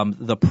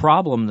 The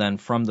problem then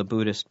from the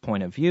Buddhist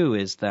point of view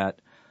is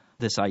that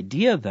this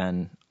idea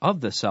then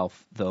of the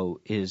self, though,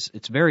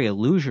 it's very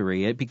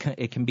illusory.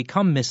 It can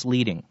become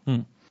misleading.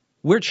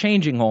 We're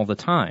changing all the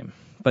time.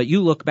 But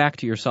you look back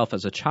to yourself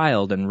as a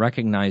child and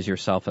recognize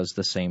yourself as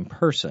the same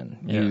person.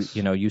 Yes.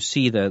 You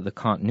see the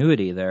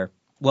continuity there.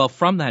 Well,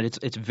 from that,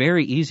 it's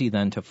very easy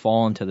then to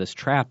fall into this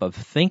trap of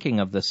thinking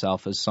of the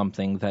self as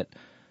something that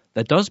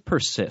does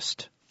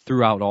persist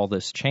throughout all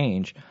this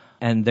change,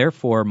 and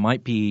therefore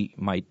might be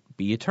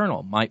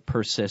eternal, might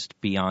persist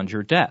beyond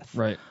your death,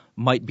 Right.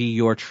 might be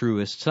your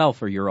truest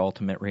self or your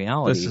ultimate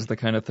reality. This is the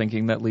kind of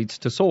thinking that leads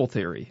to soul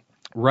theory.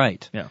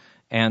 Right. Yeah.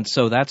 And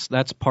so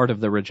that's part of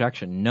the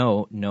rejection.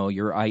 No,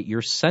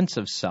 your sense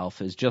of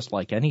self is just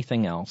like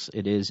anything else.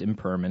 It is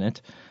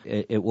impermanent.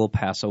 It will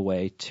pass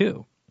away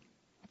too.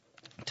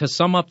 To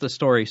sum up the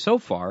story so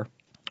far,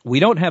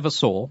 we don't have a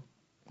soul.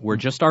 We're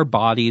just our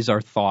bodies,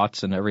 our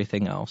thoughts, and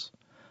everything else.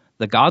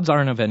 The gods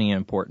aren't of any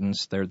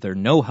importance. They're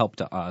no help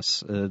to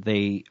us.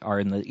 They are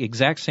in the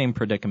exact same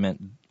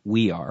predicament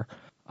we are.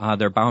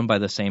 They're bound by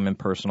the same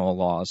impersonal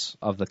laws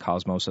of the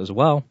cosmos as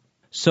well.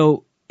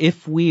 So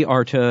if we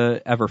are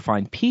to ever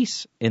find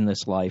peace in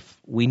this life,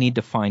 we need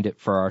to find it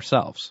for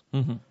ourselves,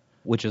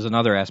 which is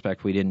another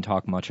aspect we didn't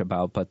talk much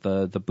about. But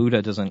the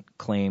Buddha doesn't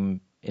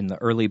claim in the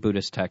early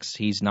Buddhist texts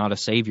he's not a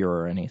savior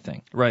or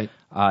anything. Right.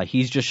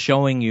 He's just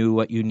showing you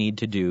what you need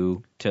to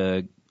do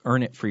to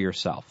earn it for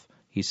yourself.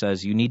 He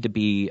says you need to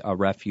be a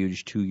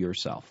refuge to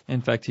yourself.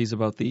 In fact, he's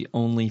about the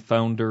only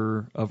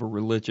founder of a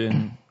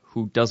religion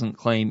who doesn't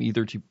claim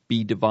either to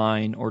be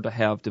divine or to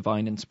have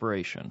divine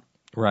inspiration.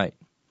 Right.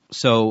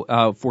 So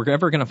if we're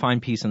ever going to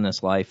find peace in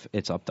this life,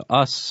 it's up to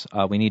us.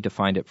 We need to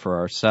find it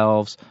for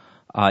ourselves.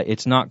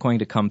 It's not going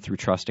to come through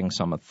trusting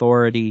some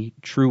authority.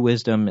 True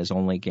wisdom is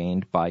only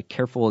gained by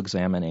careful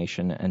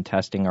examination and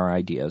testing our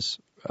ideas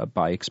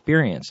by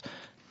experience.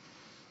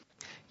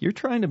 You're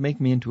trying to make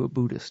me into a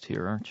Buddhist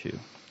here, aren't you?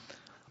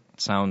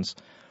 It sounds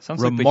like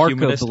the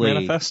Humanist remarkably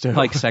Manifesto.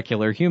 like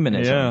secular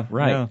humanism. Yeah,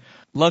 right. Yeah.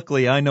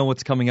 Luckily, I know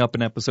what's coming up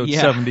in episode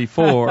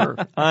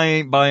 74. I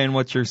ain't buying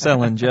what you're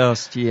selling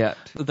just yet.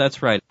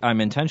 That's right.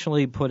 I'm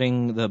intentionally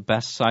putting the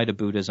best side of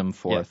Buddhism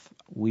forth. Yeah.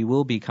 We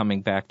will be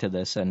coming back to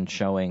this and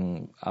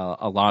showing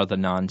a lot of the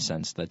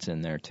nonsense that's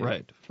in there, too.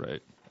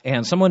 Right.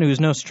 And someone who's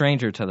no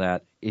stranger to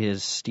that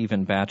is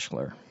Stephen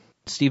Batchelor.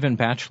 Stephen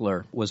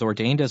Batchelor was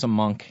ordained as a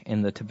monk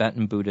in the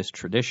Tibetan Buddhist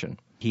tradition.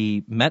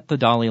 He met the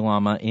Dalai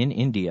Lama in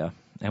India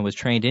and was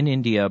trained in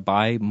India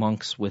by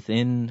monks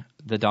within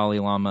the Dalai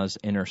Lama's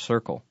inner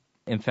circle.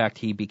 In fact,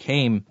 he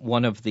became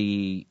one of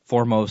the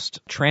foremost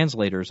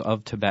translators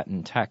of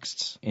Tibetan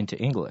texts into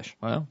English.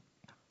 Wow.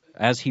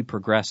 As he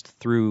progressed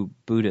through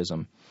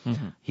Buddhism,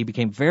 he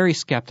became very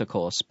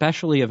skeptical,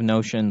 especially of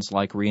notions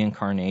like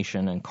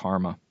reincarnation and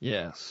karma.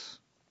 Yes.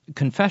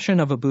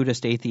 Confession of a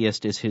Buddhist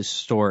Atheist is his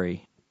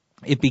story.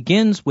 It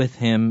begins with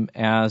him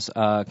as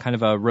a kind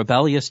of a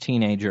rebellious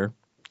teenager,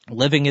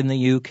 living in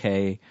the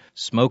UK,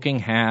 smoking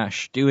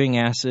hash, doing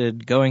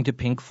acid, going to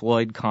Pink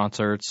Floyd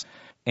concerts,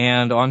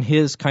 and on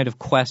his kind of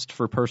quest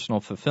for personal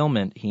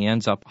fulfillment, he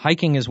ends up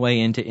hiking his way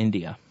into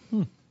India.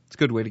 It's a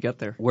good way to get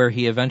there. Where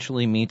he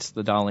eventually meets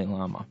the Dalai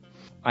Lama.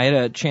 I had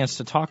a chance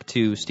to talk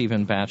to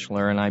Stephen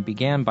Batchelor, and I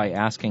began by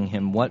asking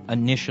him what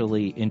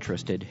initially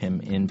interested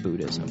him in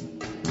Buddhism.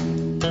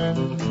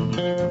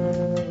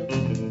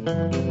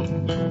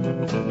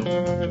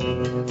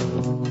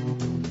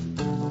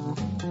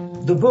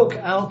 The book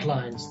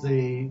outlines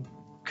the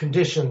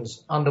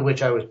conditions under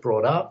which I was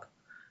brought up,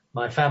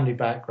 my family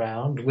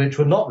background, which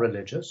were not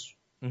religious,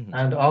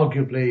 and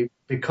arguably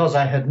because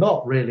I had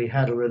not really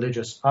had a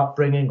religious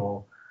upbringing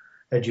or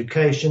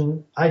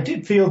education, I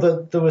did feel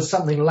that there was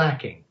something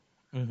lacking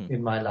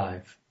in my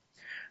life.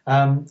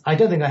 I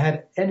don't think I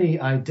had any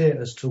idea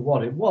as to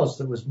what it was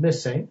that was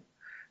missing,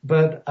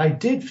 but I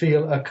did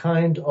feel a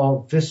kind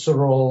of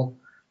visceral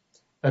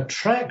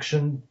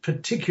attraction,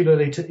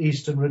 particularly to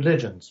Eastern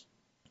religions.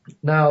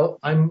 Now,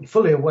 I'm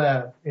fully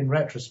aware in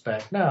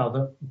retrospect now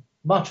that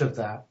much of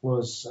that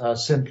was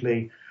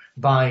simply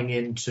buying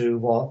into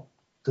what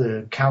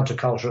the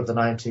counterculture of the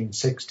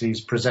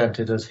 1960s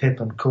presented as hip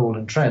and cool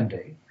and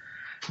trendy,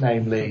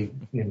 namely,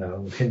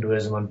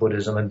 Hinduism and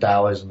Buddhism and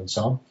Taoism and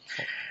so on.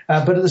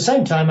 But at the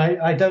same time,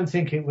 I don't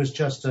think it was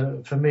just,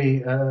 for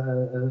me,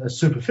 a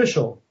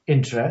superficial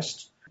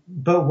interest,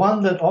 but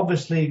one that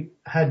obviously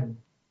had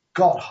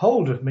got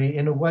hold of me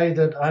in a way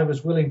that I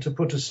was willing to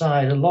put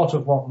aside a lot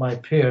of what my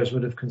peers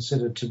would have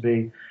considered to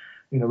be,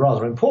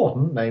 rather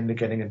important, namely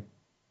getting a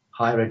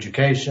higher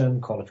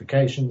education,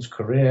 qualifications,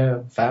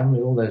 career,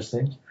 family, all those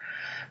things.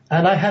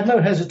 And I had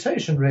no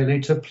hesitation,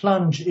 really, to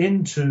plunge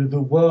into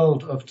the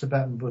world of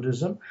Tibetan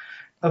Buddhism.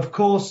 Of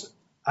course,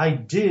 I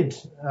did,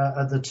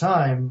 at the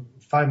time,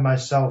 find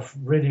myself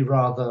really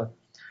rather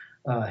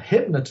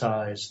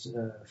hypnotized,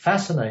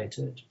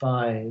 fascinated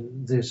by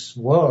this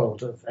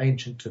world of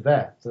ancient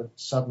Tibet that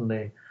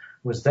suddenly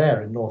was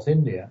there in North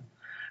India.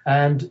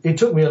 And it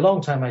took me a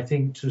long time, I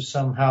think, to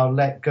somehow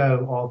let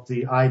go of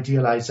the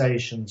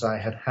idealizations I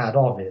had had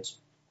of it.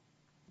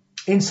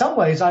 In some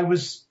ways, I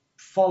was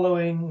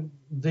following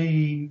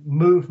the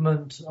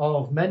movement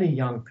of many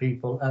young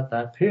people at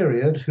that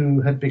period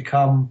who had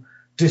become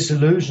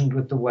disillusioned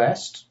with the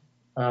West.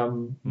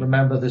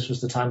 Remember, this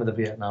was the time of the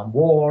Vietnam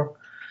War.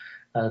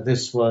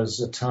 This was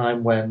a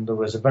time when there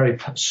was a very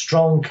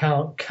strong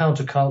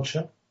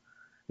counterculture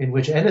in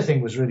which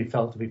anything was really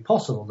felt to be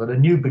possible, that a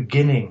new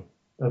beginning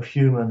of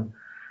human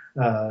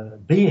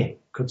being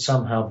could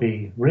somehow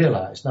be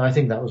realized. Now, I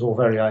think that was all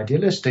very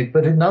idealistic,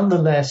 but it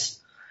nonetheless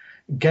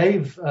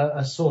gave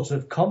a sort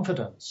of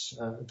confidence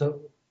that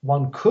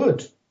one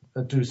could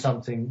do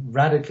something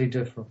radically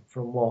different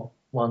from what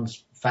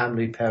one's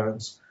family,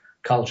 parents,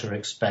 culture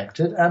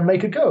expected and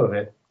make a go of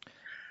it.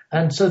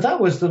 And so that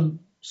was the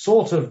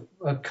sort of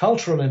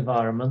cultural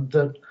environment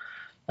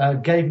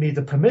that gave me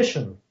the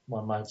permission,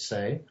 one might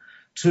say,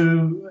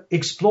 to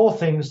explore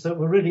things that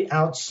were really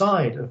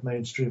outside of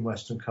mainstream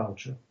Western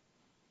culture.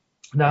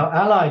 Now,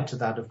 allied to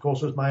that, of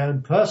course, was my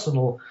own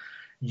personal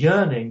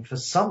yearning for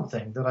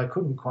something that I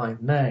couldn't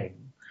quite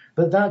name.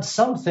 But that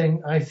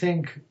something, I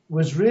think,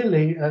 was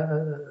really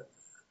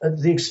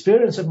the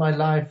experience of my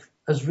life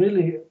as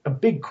really a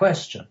big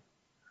question.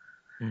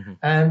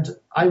 And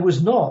I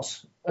was not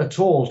at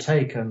all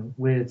taken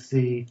with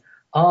the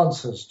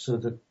answers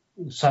to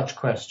such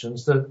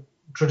questions that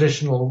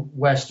traditional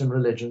Western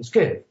religions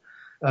give.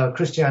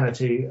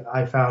 Christianity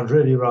I found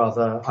really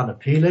rather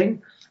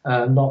unappealing,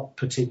 not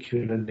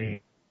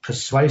particularly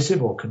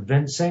persuasive or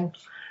convincing.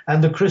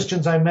 And the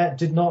Christians I met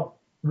did not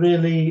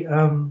really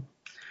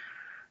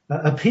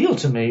appeal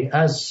to me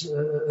as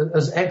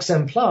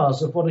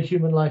exemplars of what a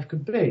human life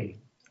could be.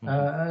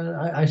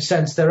 I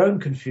sensed their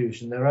own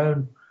confusion, their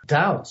own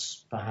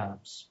doubts,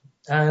 perhaps.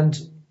 And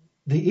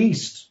the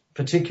East,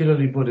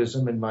 particularly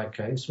Buddhism in my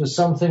case, was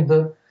something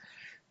that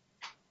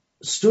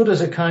stood as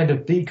a kind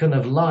of beacon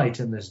of light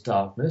in this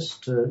darkness,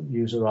 to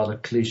use a rather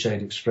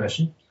cliched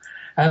expression.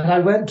 And I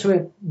went to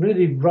it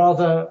really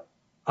rather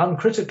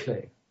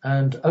uncritically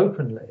and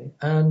openly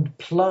and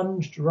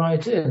plunged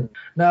right in.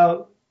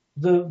 Now,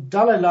 the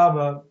Dalai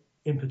Lama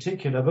in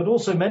particular, but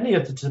also many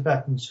of the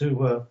Tibetans who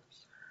were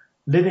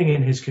living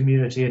in his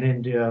community in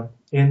India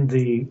in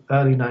the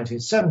early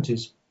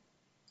 1970s,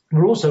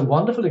 were also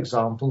wonderful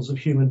examples of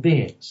human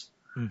beings.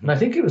 And I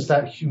think it was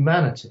that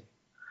humanity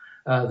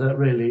that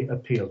really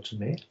appealed to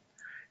me.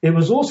 It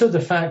was also the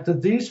fact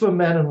that these were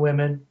men and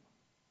women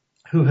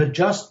who had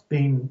just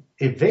been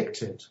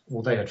evicted,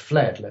 or they had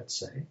fled, let's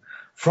say,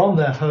 from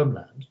their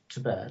homeland,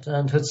 Tibet,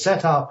 and had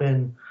set up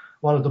in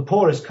one of the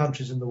poorest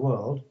countries in the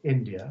world,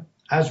 India,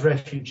 as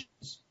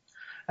refugees.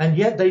 And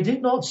yet they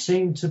did not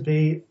seem to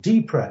be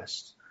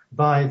depressed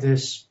by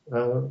this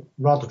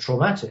rather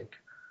traumatic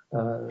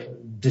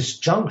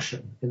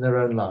disjunction in their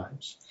own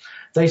lives.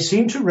 They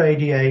seemed to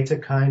radiate a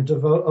kind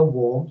of a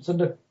warmth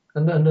and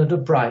a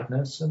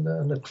brightness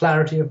and a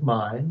clarity of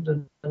mind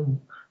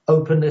and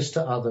openness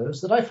to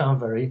others that I found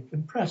very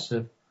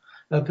impressive,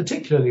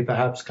 particularly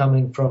perhaps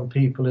coming from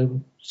people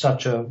in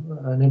such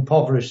an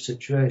impoverished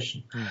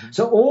situation. Mm-hmm.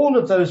 So all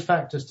of those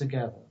factors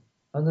together,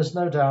 and there's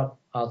no doubt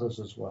others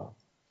as well.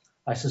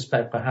 I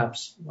suspect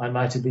perhaps I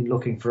might have been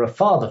looking for a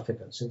father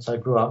figure since I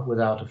grew up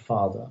without a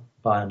father,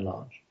 by and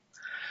large.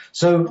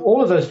 So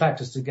all of those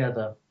factors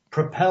together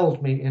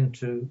propelled me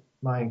into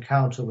my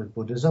encounter with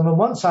Buddhism. And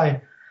once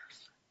I,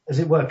 as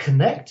it were,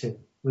 connected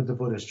with the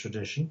Buddhist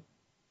tradition,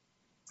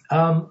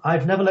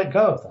 I've never let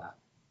go of that.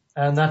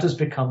 And that has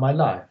become my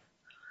life.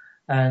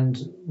 And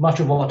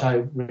much of what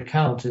I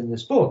recount in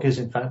this book is,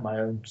 in fact, my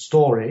own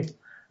story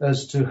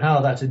as to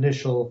how that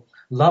initial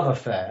love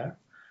affair,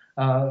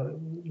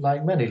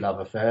 like many love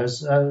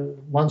affairs,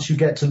 once you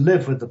get to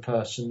live with the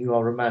person you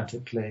are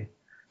romantically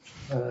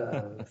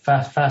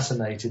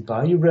fascinated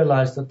by, you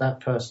realize that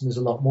person is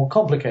a lot more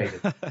complicated.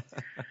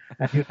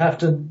 And you have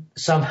to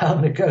somehow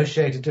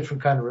negotiate a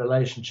different kind of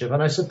relationship.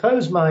 And I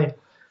suppose my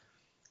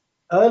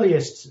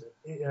earliest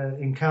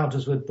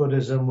encounters with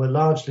Buddhism were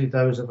largely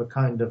those of a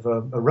kind of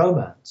a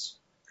romance,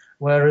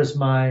 whereas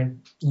my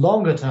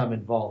longer-term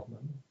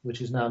involvement, which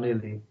is now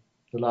nearly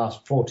the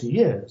last 40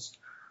 years,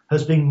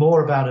 has been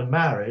more about a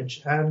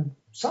marriage, and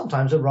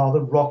sometimes a rather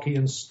rocky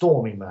and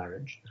stormy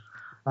marriage,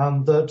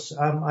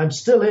 that I'm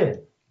still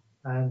in.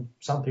 And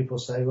some people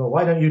say, well,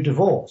 why don't you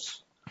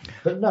divorce?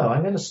 But no,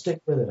 I'm going to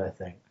stick with it, I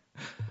think.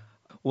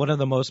 One of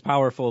the most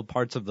powerful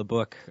parts of the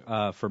book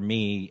for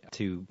me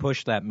to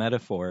push that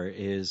metaphor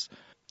is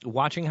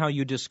watching how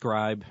you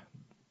describe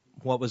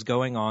what was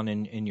going on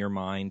in your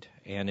mind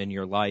and in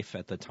your life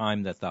at the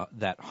time that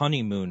that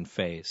honeymoon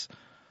phase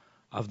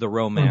of the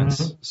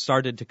romance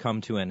started to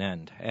come to an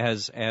end,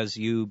 as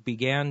you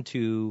began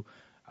to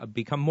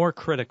become more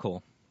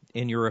critical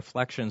in your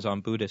reflections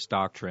on Buddhist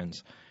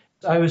doctrines.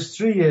 I was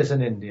 3 years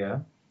in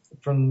India,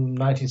 from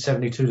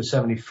 1972 to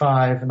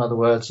 75, in other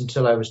words,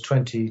 until I was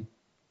 23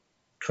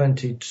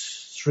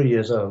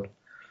 years old.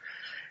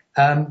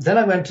 Then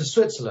I went to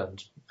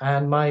Switzerland,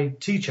 and my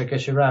teacher,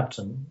 Geshe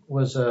Rabten,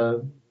 was,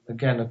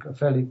 again,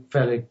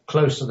 fairly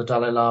close to the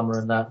Dalai Lama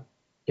in that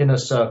inner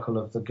circle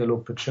of the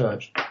Gelugpa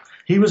Church.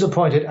 He was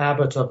appointed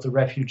abbot of the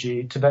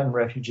Tibetan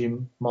refugee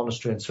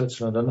monastery in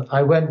Switzerland, and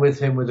I went with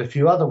him with a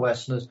few other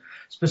Westerners,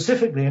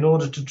 specifically in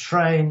order to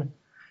train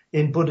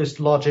in Buddhist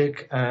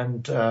logic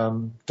and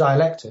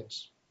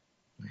dialectics.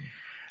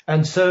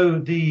 And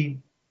so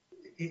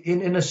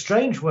in a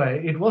strange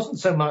way, it wasn't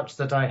so much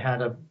that I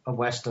had a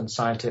Western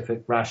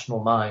scientific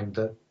rational mind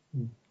that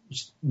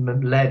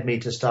led me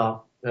to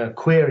start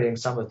querying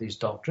some of these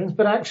doctrines,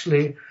 but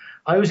actually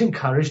I was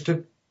encouraged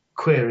to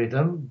query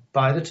them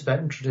by the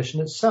Tibetan tradition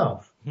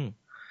itself.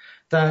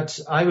 That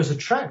I was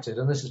attracted,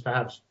 and this is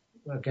perhaps,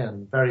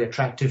 again, very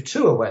attractive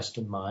to a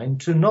Western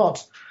mind, to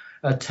not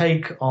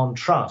take on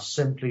trust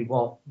simply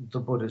what the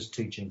Buddhist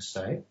teachings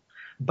say,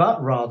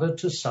 but rather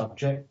to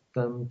subject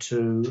them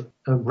to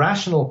a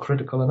rational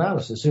critical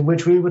analysis in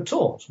which we were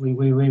taught. We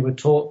were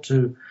taught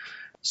to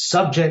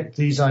subject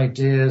these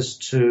ideas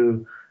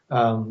to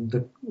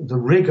the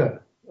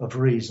rigor of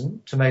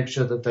reason, to make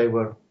sure that they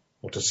were,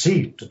 or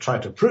to try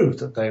to prove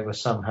that they were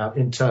somehow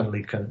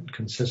internally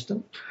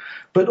consistent.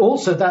 But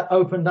also that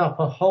opened up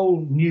a whole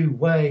new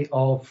way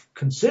of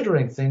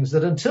considering things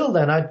that until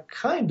then I'd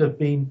kind of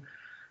been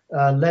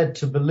led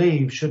to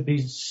believe should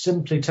be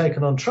simply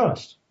taken on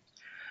trust.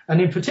 And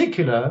in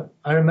particular,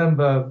 I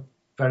remember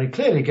very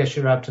clearly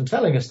Geshe Rabten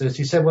telling us this.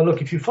 He said, well,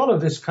 look, if you follow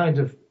this kind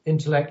of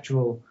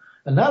intellectual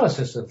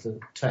analysis of the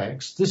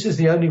text, this is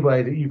the only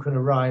way that you can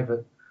arrive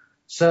at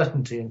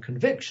certainty and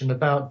conviction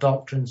about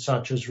doctrines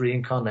such as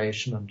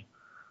reincarnation and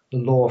the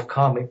law of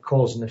karmic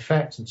cause and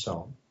effect and so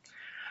on.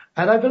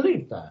 And I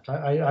believed that.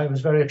 I was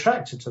very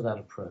attracted to that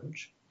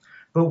approach.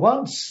 But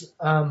once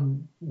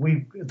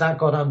that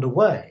got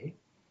underway,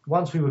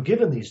 once we were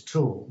given these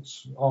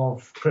tools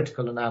of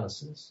critical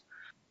analysis,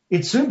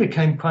 it soon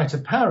became quite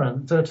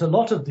apparent that a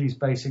lot of these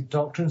basic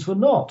doctrines were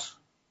not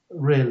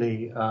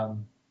really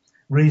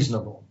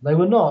reasonable. They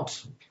were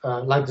not,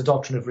 like the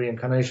doctrine of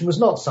reincarnation, was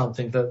not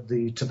something that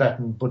the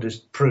Tibetan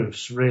Buddhist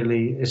proofs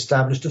really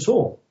established at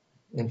all.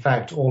 In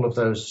fact, all of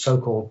those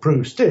so-called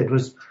proofs did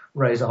was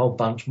raise a whole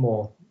bunch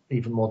more,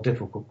 even more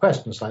difficult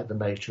questions like the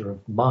nature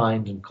of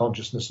mind and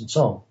consciousness and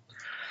so on.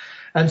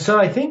 And so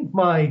I think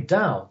my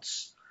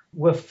doubts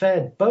were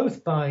fed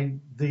both by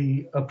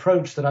the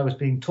approach that I was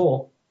being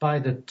taught by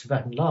the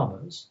Tibetan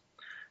lamas,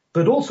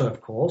 but also,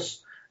 of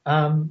course,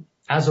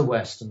 as a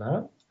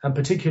Westerner, and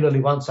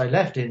particularly once I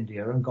left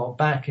India and got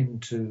back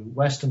into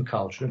Western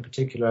culture, in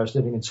particular I was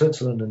living in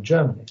Switzerland and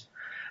Germany,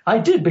 I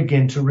did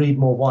begin to read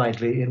more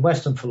widely in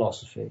Western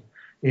philosophy,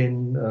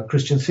 in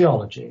Christian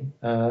theology.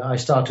 I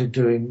started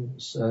doing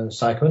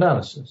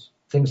psychoanalysis,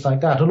 things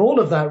like that. And all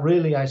of that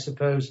really, I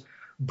suppose,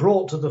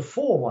 brought to the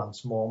fore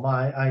once more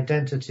my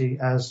identity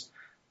as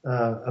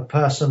a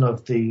person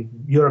of the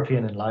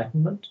European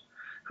Enlightenment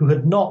who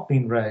had not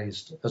been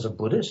raised as a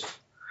Buddhist.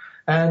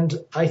 And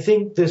I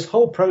think this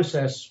whole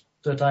process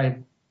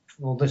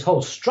this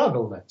whole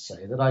struggle, let's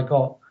say, that I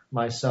got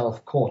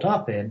myself caught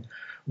up in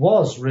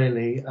was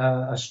really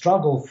a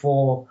struggle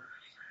for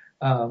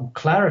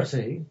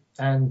clarity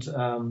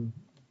and,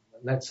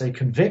 let's say,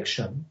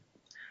 conviction,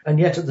 and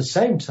yet at the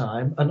same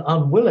time an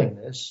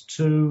unwillingness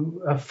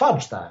to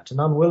fudge that, an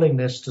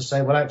unwillingness to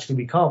say, well, actually,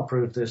 we can't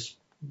prove this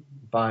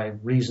by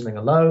reasoning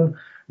alone.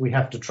 We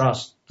have to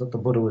trust that the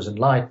Buddha was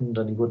enlightened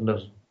and he wouldn't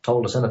have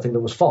told us anything that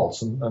was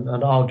false,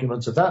 and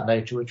arguments of that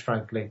nature, which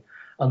frankly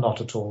are not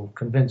at all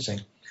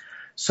convincing.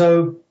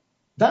 So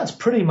that's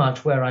pretty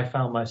much where I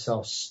found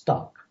myself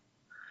stuck.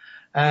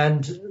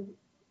 And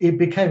it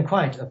became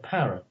quite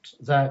apparent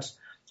that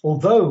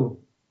although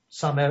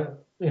some,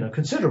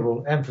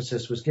 considerable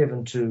emphasis was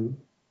given to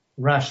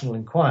rational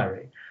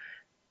inquiry,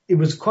 it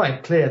was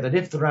quite clear that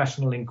if the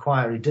rational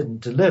inquiry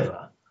didn't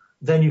deliver,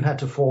 then you had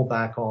to fall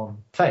back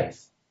on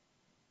faith.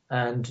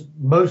 And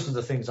most of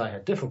the things I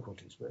had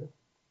difficulties with,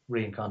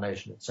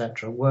 reincarnation,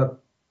 etc., were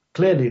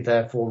clearly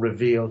therefore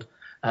revealed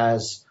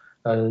as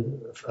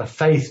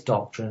faith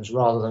doctrines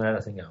rather than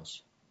anything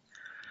else.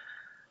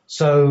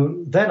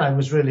 So then I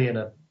was really in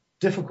a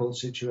difficult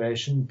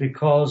situation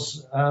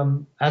because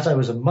as I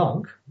was a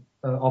monk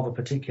of a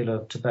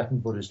particular Tibetan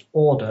Buddhist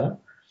order,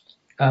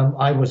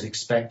 I was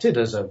expected,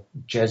 as a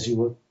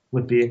Jesuit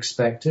would be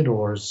expected,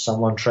 or as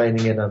someone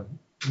training in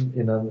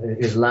an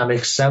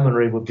Islamic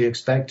seminary would be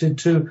expected,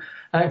 to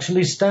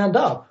actually stand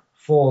up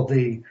for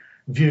the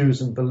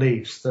views and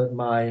beliefs that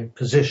my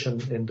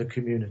position in the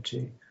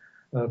community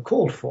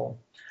called for.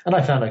 And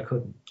I found I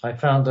couldn't. I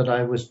found that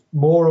I was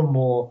more and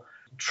more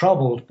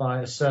troubled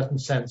by a certain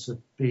sense of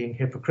being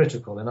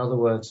hypocritical. In other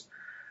words,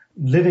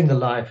 living the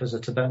life as a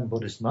Tibetan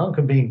Buddhist monk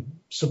and being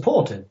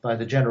supported by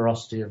the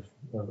generosity of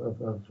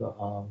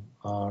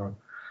our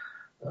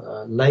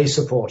lay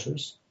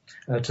supporters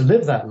to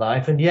live that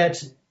life. And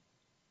yet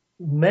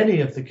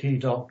many of the key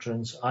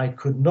doctrines I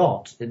could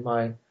not, in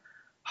my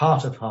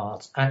heart of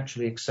hearts,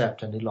 actually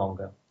accept any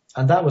longer.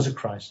 And that was a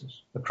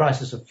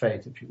crisis of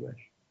faith, if you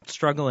wish.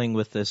 Struggling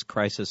with this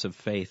crisis of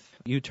faith,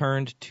 you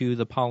turned to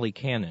the Pali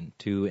Canon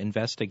to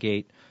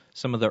investigate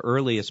some of the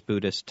earliest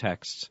Buddhist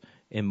texts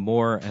in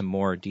more and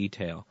more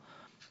detail.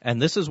 And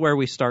this is where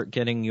we start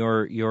getting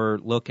your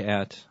look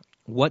at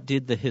what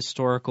did the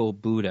historical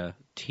Buddha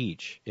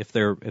teach? If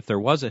there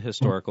was a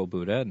historical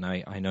Buddha, and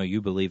I know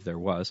you believe there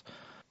was,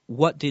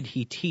 what did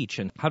he teach,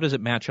 and how does it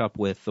match up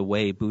with the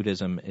way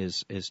Buddhism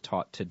is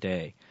taught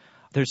today?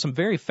 There's some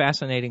very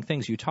fascinating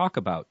things you talk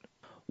about.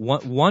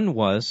 One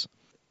was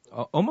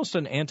almost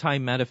an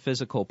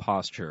anti-metaphysical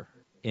posture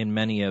in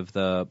many of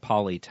the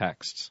Pali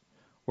texts,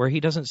 where he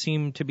doesn't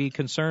seem to be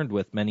concerned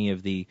with many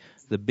of the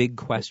big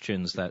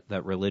questions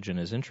that religion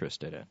is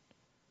interested in.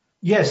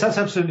 Yes, that's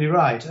absolutely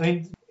right.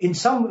 I mean,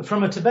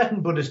 from a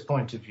Tibetan Buddhist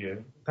point of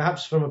view,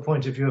 perhaps from a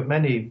point of view of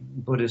many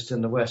Buddhists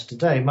in the West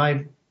today,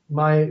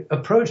 my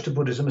approach to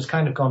Buddhism has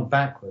kind of gone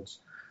backwards.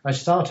 I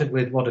started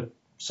with what are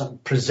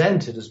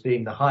presented as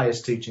being the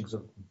highest teachings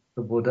of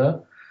the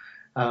Buddha,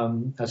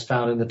 as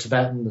found in the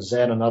Tibetan, the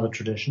Zen, and other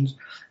traditions.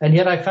 And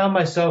yet I found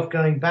myself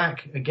going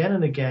back again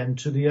and again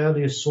to the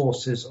earliest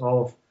sources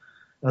of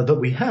that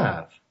we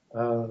have,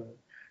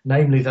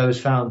 namely those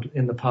found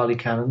in the Pali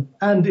Canon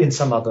and in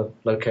some other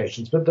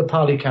locations. But the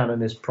Pali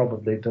Canon is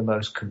probably the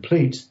most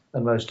complete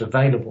and most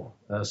available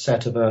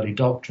set of early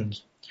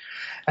doctrines.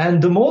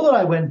 And the more that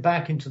I went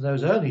back into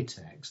those early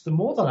texts, the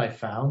more that I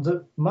found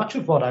that much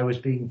of what I was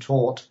being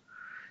taught,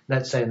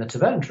 let's say in the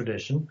Tibetan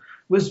tradition,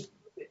 was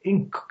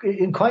in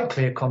quite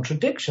clear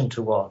contradiction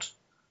to what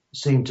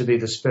seemed to be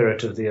the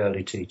spirit of the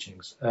early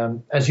teachings.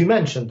 As you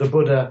mentioned, the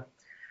Buddha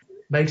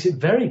makes it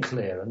very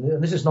clear,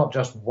 and this is not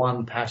just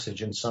one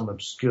passage in some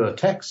obscure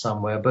text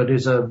somewhere, but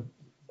is a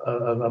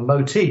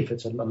motif,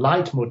 it's a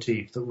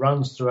leitmotif that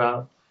runs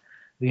throughout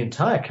the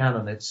entire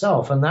canon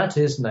itself, and that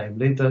is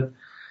namely that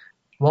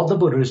what the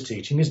Buddha is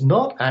teaching is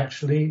not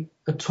actually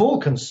at all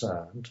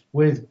concerned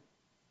with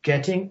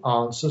getting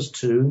answers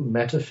to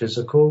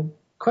metaphysical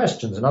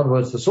questions. In other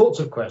words, the sorts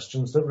of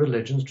questions that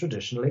religions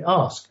traditionally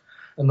ask.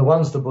 And the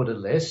ones the Buddha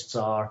lists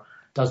are,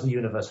 does the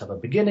universe have a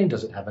beginning?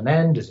 Does it have an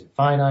end? Is it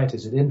finite?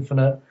 Is it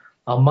infinite?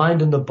 Are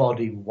mind and the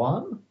body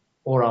one?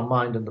 Or are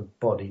mind and the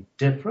body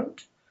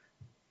different?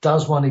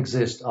 Does one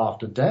exist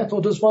after death,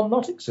 or does one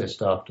not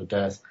exist after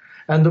death?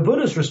 And the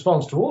Buddha's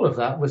response to all of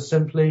that was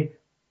simply,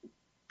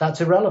 that's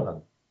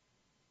irrelevant.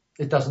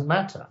 It doesn't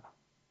matter.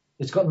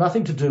 It's got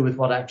nothing to do with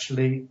what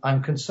actually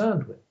I'm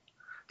concerned with.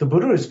 The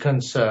Buddha is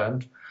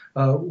concerned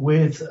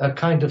with a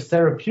kind of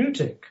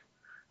therapeutic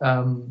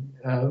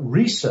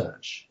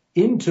research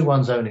into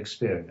one's own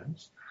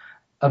experience,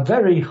 a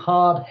very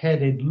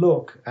hard-headed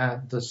look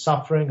at the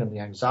suffering and the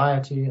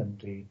anxiety and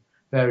the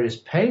various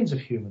pains of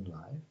human life,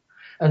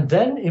 and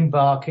then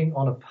embarking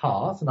on a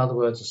path, in other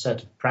words, a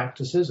set of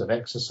practices, of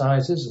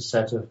exercises, a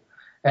set of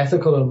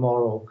ethical and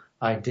moral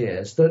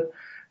ideas that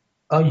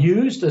are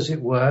used, as it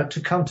were,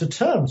 to come to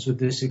terms with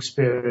this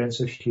experience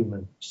of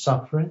human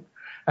suffering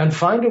and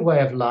find a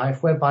way of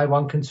life whereby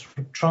one can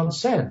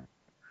transcend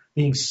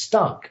being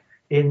stuck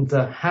in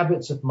the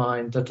habits of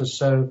mind that are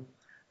so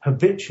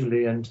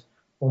habitually and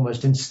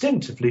almost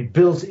instinctively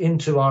built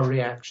into our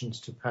reactions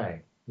to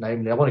pain.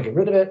 Namely, I want to get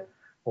rid of it,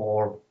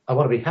 or I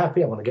want to be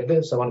happy, I want to get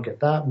this, I want to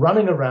get that,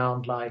 running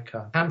around like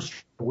a hamster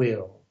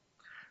wheel,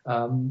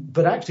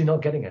 but actually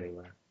not getting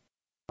anywhere.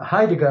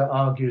 Heidegger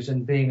argues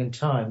in Being and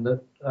Time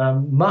that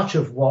much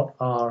of what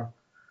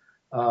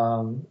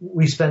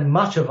we spend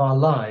much of our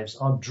lives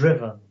are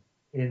driven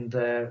in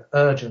their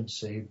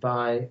urgency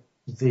by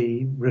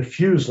the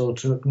refusal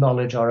to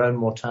acknowledge our own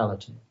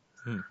mortality.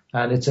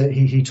 And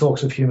he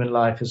talks of human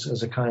life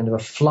as a kind of a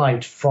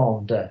flight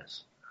from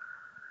death.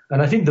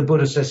 And I think the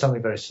Buddha says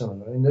something very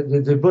similar. I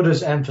mean, the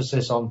Buddha's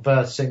emphasis on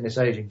birth, sickness,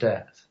 aging,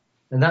 death.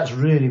 And that's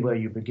really where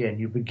you begin.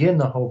 You begin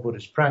the whole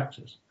Buddhist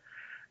practice,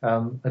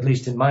 at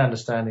least in my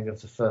understanding of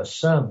the first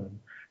sermon,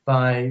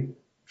 by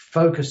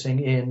focusing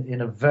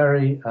in a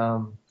very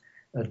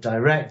a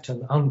direct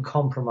and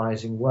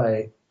uncompromising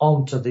way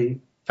onto the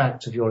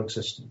facts of your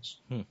existence,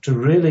 to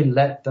really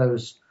let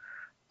those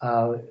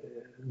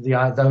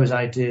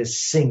ideas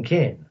sink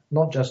in,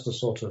 not just to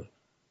sort of,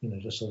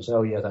 just sort of say,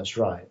 oh yeah, that's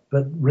right,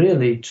 but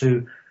really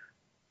to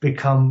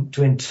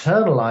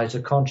internalize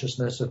a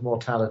consciousness of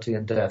mortality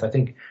and death. I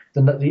think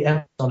the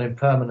emphasis on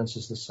impermanence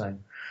is the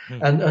same.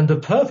 And the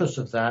purpose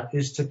of that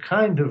is to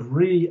kind of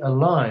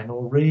realign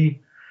or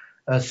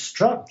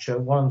restructure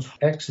one's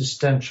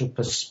existential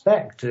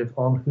perspective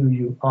on who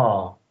you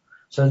are.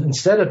 So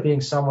instead of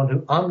being someone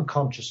who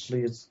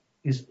unconsciously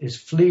is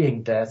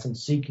fleeing death and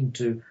seeking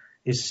to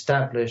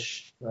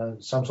establish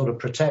some sort of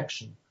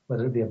protection,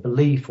 whether it be a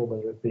belief or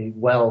whether it be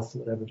wealth,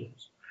 whatever it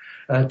is,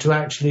 to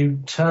actually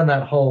turn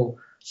that whole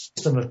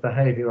system of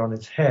behavior on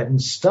its head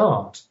and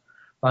start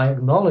by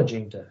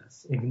acknowledging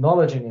death,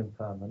 acknowledging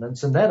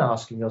impermanence, and then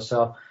asking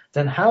yourself,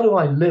 then how do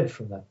I live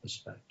from that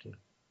perspective?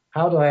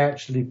 How do I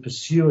actually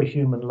pursue a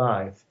human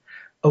life,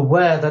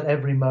 aware that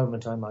every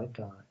moment I might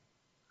die?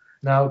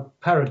 Now,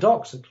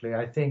 paradoxically,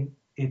 I think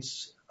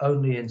it's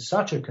only in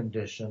such a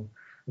condition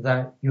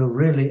that you're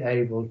really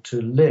able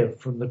to live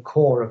from the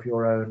core of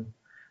your own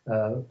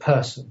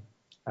person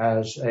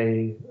as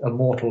a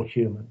mortal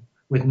human,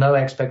 with no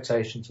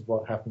expectations of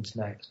what happens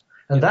next.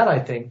 And that, I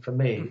think, for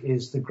me,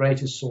 is the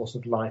greatest source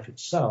of life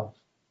itself.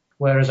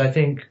 Whereas I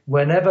think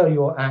whenever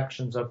your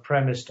actions are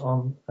premised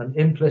on an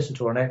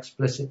implicit or an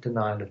explicit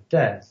denial of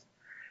death,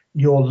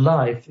 your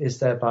life is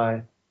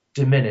thereby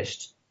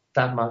diminished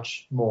that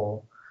much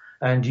more,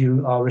 and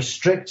you are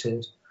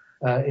restricted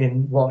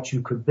in what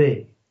you could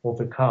be or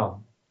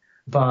become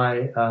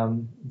by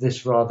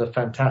this rather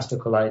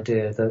fantastical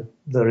idea that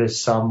there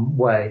is some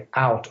way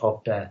out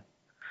of death.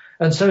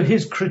 And so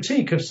his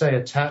critique of, say,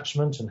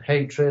 attachment and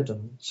hatred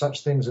and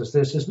such things as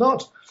this is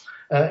not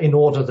in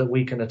order that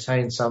we can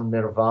attain some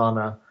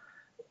nirvana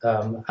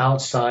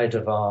outside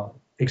of our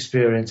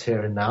experience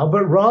here and now,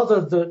 but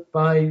rather that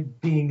by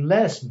being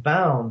less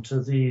bound to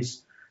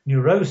these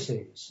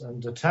neuroses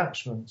and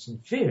attachments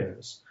and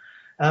fears,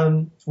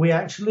 we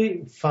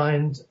actually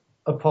find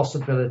a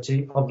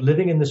possibility of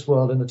living in this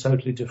world in a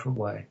totally different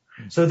way.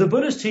 So the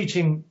Buddha's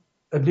teaching,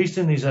 at least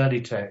in these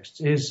early texts,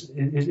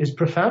 is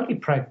profoundly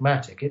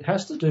pragmatic. It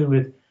has to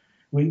do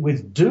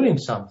with doing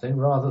something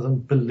rather than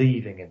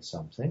believing in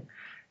something.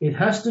 It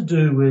has to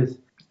do with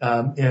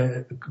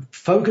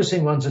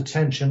focusing one's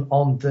attention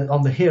on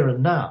the here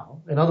and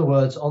now. In other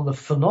words, on the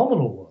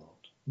phenomenal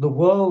world, the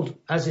world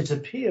as it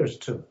appears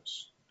to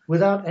us,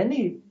 without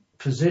any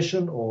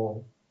position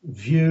or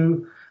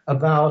view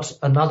about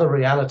another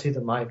reality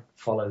that might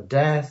follow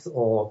death,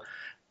 or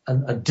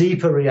a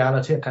deeper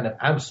reality, a kind of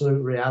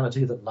absolute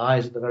reality that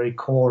lies at the very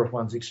core of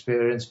one's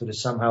experience but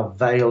is somehow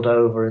veiled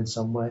over in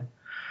some way.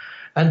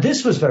 And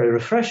this was very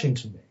refreshing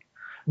to me.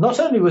 Not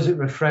only was it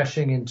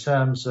refreshing in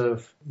terms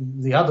of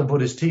the other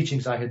Buddhist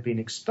teachings I had been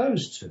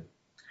exposed to,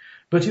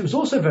 but it was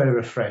also very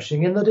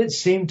refreshing in that it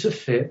seemed to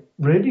fit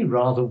really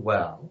rather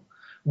well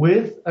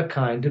with a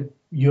kind of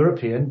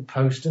European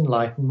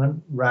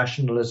post-Enlightenment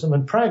rationalism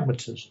and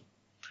pragmatism.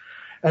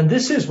 And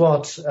this is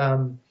what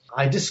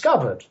I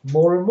discovered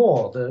more and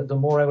more, the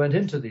more I went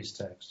into these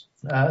texts.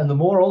 And the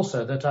more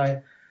also that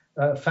I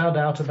found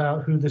out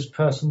about who this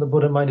person, the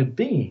Buddha, might have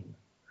been.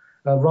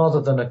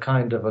 Rather than a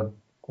kind of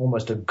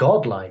almost a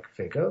godlike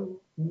figure,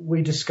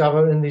 we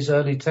discover in these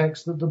early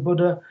texts that the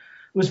Buddha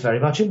was very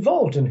much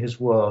involved in his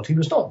world. He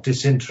was not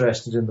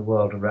disinterested in the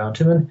world around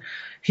him, and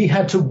he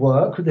had to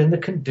work within the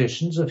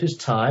conditions of his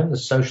time, the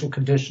social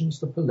conditions,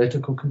 the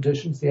political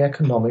conditions, the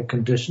economic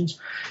conditions.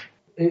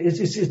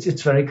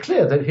 It's very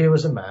clear that here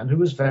was a man who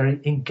was very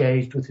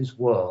engaged with his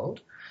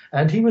world,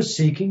 and he was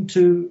seeking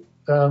to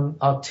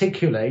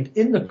articulate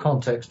in the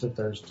context of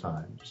those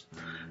times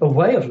a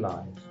way of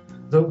life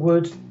that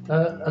would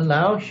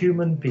allow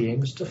human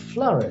beings to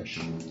flourish.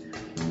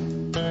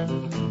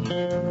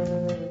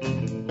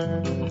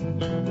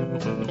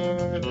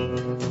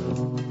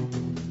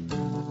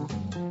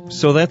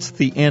 So that's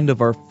the end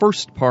of our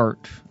first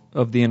part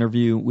of the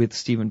interview with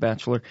Stephen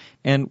Batchelor,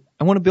 and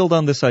I want to build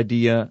on this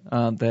idea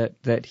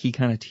that he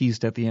kind of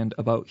teased at the end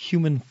about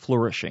human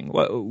flourishing.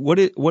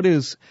 What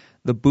is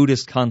the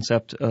Buddhist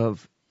concept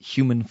of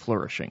human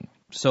flourishing?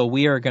 So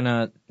we are going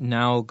to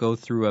now go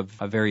through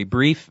a very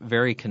brief,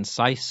 very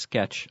concise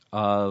sketch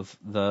of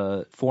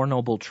the Four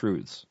Noble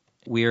Truths.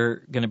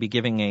 We're going to be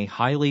giving a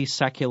highly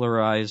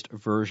secularized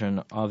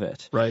version of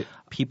it. Right.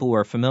 People who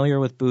are familiar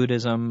with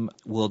Buddhism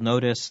will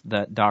notice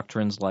that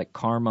doctrines like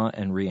karma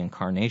and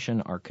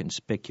reincarnation are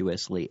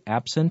conspicuously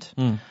absent.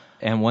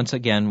 And once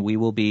again, we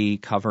will be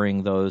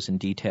covering those in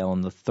detail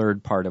in the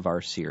third part of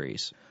our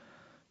series.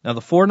 Now,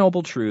 the Four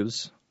Noble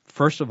Truths,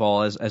 first of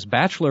all, as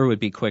Batchelor would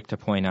be quick to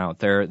point out,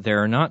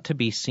 they're not to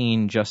be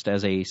seen just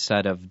as a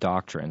set of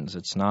doctrines.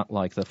 It's not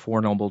like the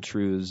Four Noble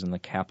Truths in the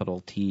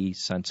capital T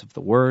sense of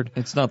the word.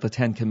 It's not the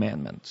Ten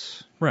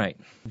Commandments. Right.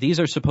 These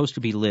are supposed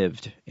to be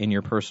lived in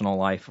your personal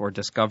life or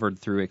discovered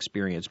through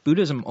experience.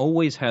 Buddhism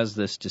always has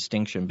this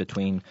distinction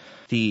between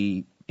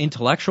the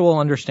intellectual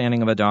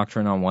understanding of a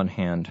doctrine on one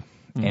hand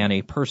and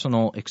a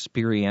personal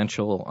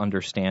experiential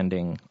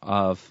understanding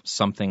of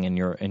something in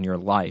your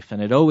life,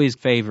 and it always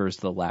favors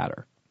the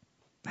latter.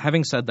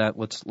 Having said that,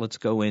 let's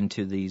go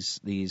into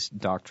these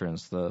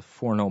doctrines, the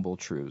Four Noble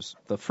Truths.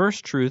 The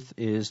first truth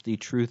is the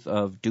truth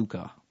of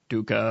dukkha.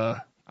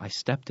 Dukkha. I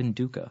stepped in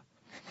dukkha.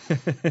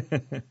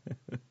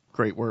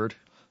 Great word.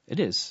 It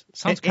is. It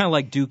sounds kind of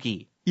like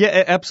dookie.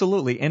 Yeah,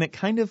 absolutely. And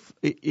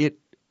it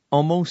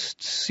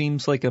almost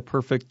seems like a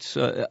perfect,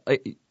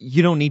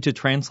 you don't need to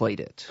translate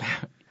it.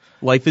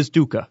 Life is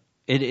dukkha.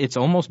 It's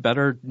almost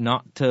better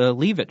not to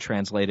leave it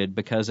translated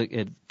because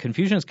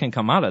confusions can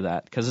come out of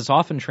that because it's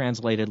often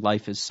translated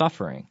life is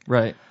suffering.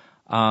 Right.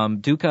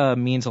 Dukkha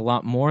means a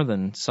lot more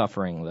than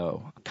suffering,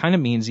 though. Kind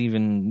of means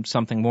even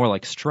something more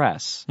like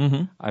stress,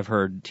 I've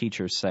heard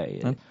teachers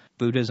say.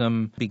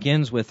 Buddhism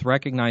begins with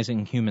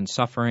recognizing human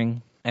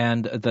suffering,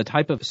 and the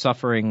type of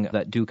suffering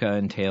that dukkha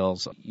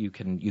entails, you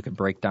can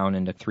break down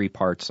into three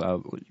parts.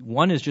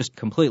 One is just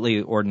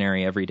completely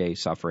ordinary, everyday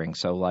suffering.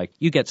 So, like,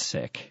 you get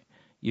sick.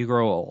 You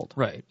grow old.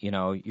 Right.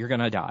 You're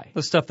going to die.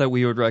 The stuff that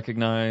we would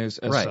recognize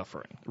as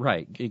suffering.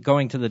 Right.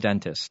 Going to the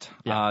dentist.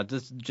 Yeah.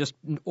 Just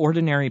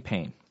ordinary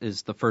pain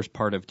is the first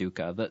part of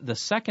dukkha. The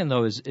second,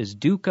 though, is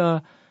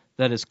dukkha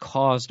that is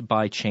caused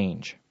by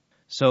change.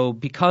 So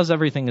because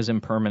everything is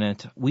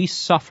impermanent, we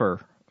suffer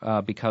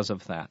because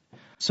of that.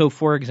 So,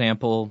 for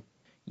example,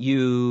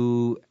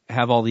 you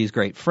have all these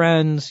great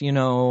friends,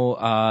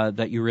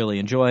 that you really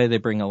enjoy. They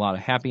bring a lot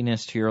of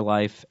happiness to your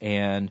life,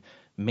 and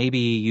maybe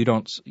you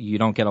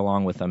don't get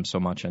along with them so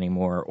much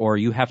anymore, or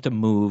you have to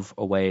move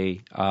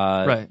away,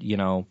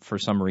 for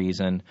some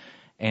reason,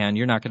 and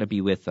you're not going to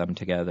be with them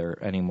together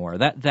anymore.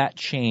 That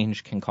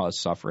change can cause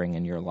suffering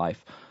in your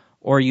life.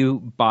 Or you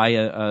buy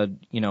a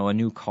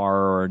new car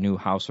or a new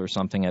house or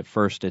something. At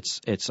first,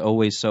 it's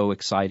always so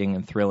exciting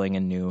and thrilling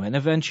and new, and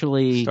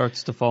eventually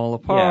starts to fall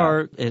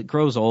apart. Yeah, it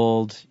grows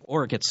old,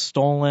 or it gets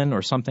stolen,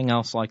 or something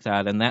else like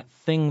that. And that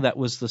thing that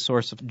was the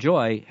source of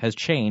joy has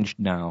changed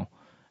now,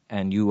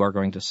 and you are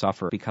going to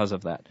suffer because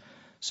of that.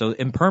 So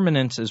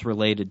impermanence is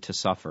related to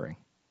suffering.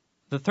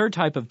 The third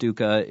type of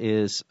dukkha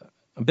is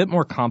a bit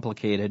more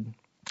complicated.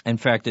 In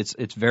fact,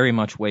 it's very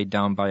much weighed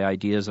down by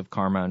ideas of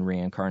karma and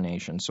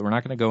reincarnation, so we're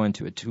not going to go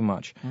into it too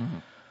much.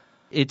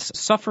 It's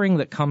suffering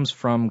that comes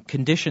from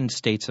conditioned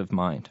states of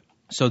mind.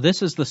 So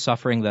this is the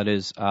suffering that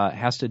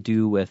has to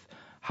do with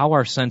how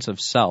our sense of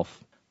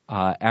self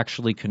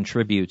actually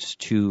contributes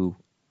to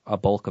a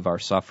bulk of our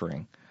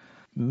suffering.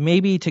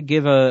 Maybe to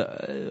give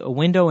a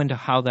window into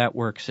how that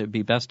works, it'd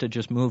be best to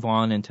just move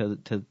on into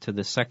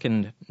the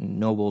second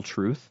noble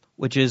truth,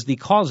 which is the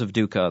cause of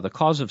dukkha, the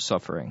cause of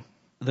suffering.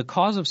 The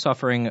cause of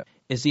suffering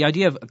is the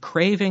idea of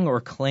craving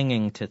or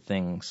clinging to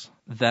things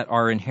that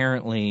are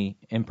inherently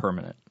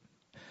impermanent.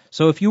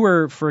 So if you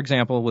were, for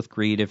example, with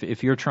greed,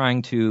 if you're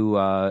trying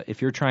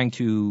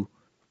to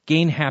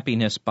gain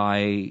happiness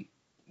by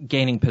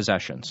gaining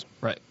possessions,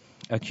 right,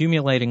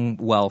 accumulating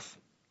wealth,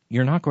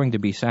 you're not going to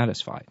be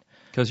satisfied.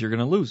 Because you're going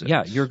to lose it.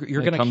 Yeah, you're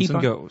going to keep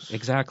and goes.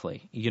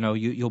 Exactly.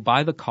 You'll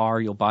buy the car,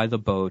 you'll buy the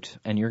boat,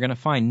 and you're going to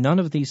find none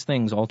of these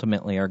things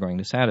ultimately are going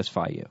to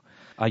satisfy you.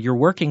 You're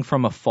working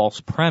from a false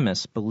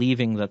premise,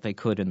 believing that they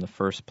could in the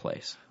first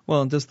place.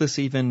 Well, does this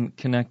even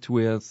connect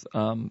with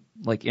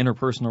like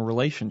interpersonal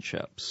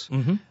relationships?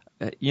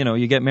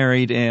 You get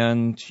married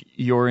and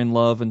you're in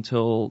love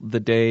until the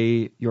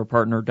day your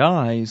partner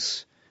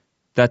dies.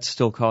 That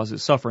still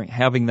causes suffering.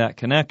 Having that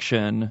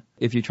connection,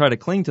 if you try to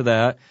cling to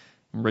that,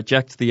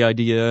 reject the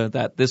idea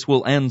that this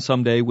will end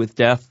someday with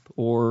death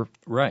or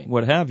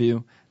what have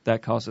you,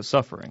 that causes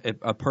suffering.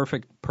 A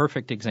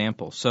perfect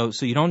example. So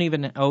you don't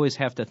even always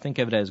have to think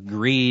of it as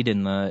greed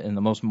in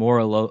the most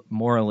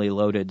morally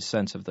loaded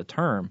sense of the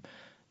term.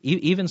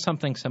 Even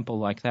something simple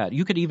like that.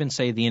 You could even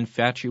say the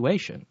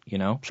infatuation,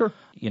 Sure.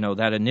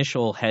 That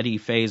initial heady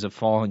phase of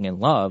falling in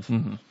love.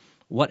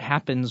 what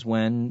happens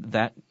when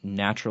that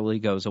naturally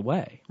goes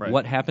away? Right.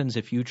 What happens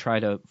if you try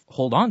to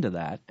hold on to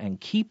that and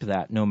keep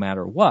that no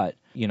matter what?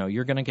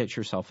 You're going to get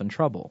yourself in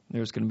trouble.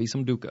 There's going to be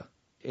some dukkha.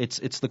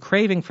 It's the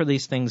craving for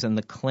these things and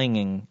the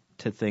clinging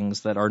to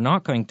things that are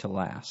not going to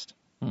last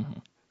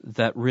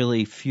that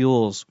really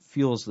fuels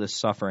this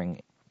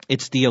suffering.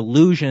 It's the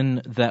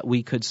illusion that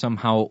we could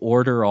somehow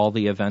order all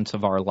the events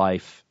of our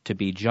life to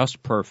be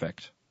just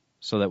perfect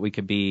so that we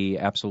could be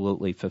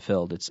absolutely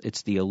fulfilled.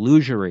 It's the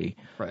illusory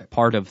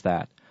part of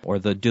that, or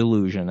the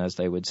delusion, as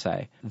they would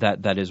say,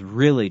 that is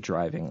really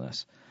driving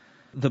this.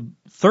 The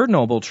third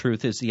noble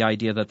truth is the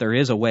idea that there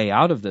is a way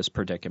out of this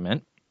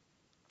predicament.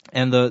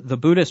 And the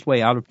Buddhist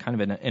way out of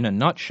kind of in a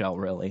nutshell,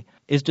 really,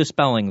 is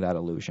dispelling that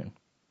illusion.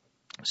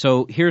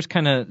 So here's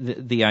kind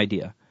of the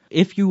idea.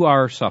 If you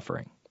are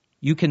suffering,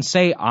 you can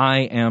say, I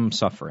am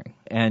suffering,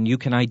 and you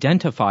can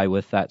identify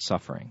with that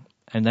suffering.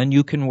 And then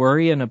you can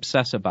worry and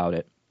obsess about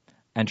it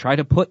and try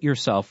to put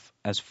yourself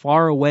as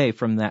far away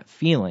from that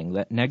feeling,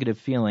 that negative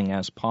feeling,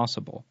 as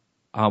possible,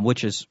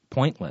 which is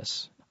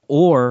pointless.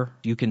 Or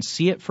you can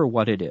see it for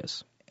what it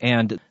is.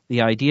 And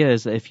the idea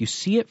is that if you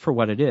see it for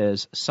what it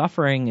is,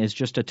 suffering is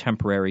just a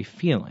temporary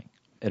feeling.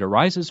 It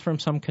arises from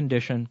some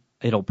condition,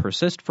 it'll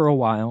persist for a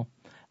while,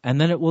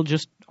 and then it will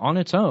just, on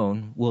its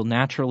own, will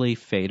naturally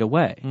fade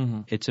away.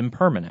 It's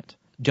impermanent.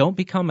 Don't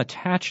become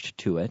attached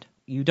to it.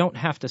 You don't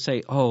have to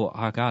say, oh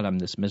God, I'm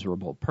this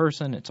miserable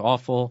person, it's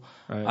awful.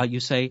 Right. You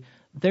say,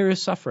 there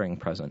is suffering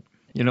present.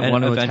 You don't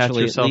want to attach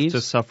yourself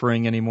to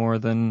suffering any more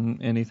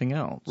than anything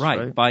else.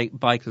 Right.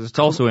 Because it's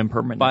also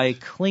impermanent. By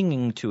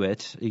clinging to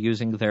it,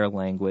 using their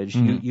language,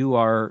 you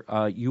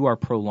are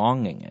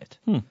prolonging it.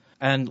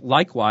 And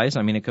likewise,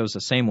 I mean, it goes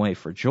the same way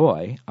for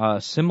joy.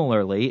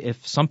 Similarly,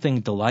 if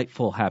something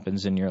delightful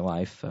happens in your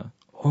life,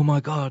 oh my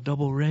God,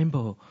 double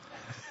rainbow,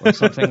 or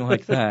something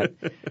like that,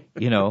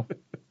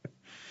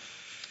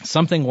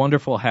 something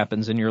wonderful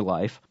happens in your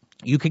life,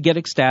 you could get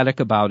ecstatic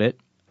about it.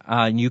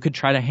 And you could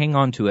try to hang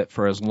on to it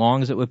for as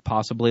long as it would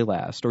possibly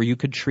last, or you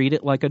could treat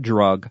it like a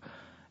drug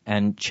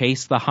and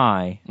chase the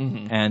high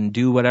and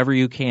do whatever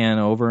you can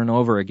over and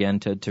over again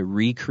to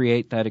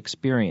recreate that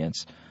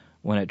experience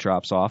when it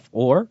drops off.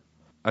 Or,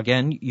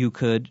 again, you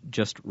could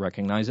just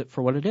recognize it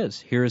for what it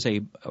is. Here's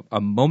a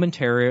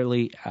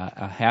momentarily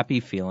a happy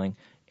feeling.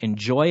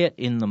 Enjoy it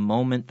in the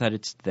moment that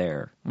it's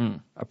there.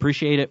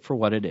 Appreciate it for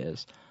what it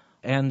is.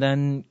 And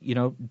then,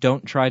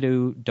 don't try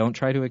to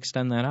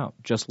extend that out.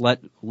 Just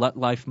let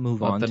life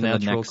move on to the next thing.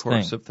 The natural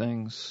course of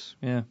things.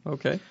 Yeah,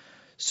 okay.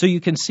 So you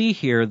can see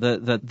here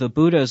that the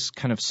Buddha's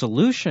kind of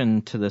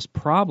solution to this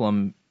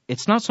problem,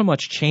 it's not so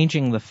much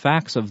changing the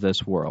facts of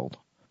this world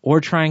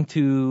or trying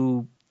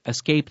to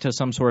escape to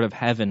some sort of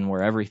heaven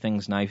where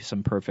everything's nice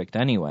and perfect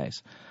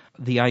anyways.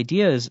 The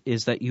idea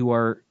is that you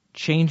are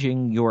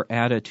changing your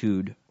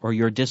attitude or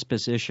your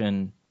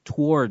disposition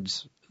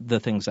towards the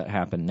things that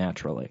happen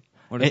naturally.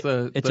 What is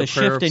it's the a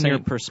shift in your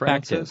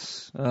perspective.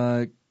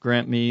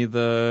 Grant me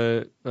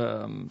the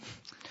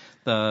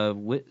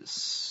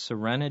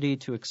serenity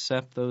to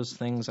accept those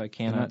things I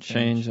cannot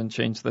change, and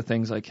change the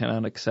things I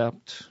cannot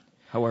accept.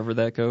 However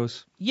that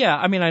goes. Yeah,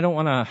 I mean, I don't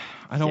want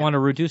to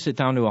reduce it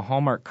down to a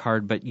Hallmark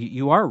card, but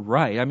you are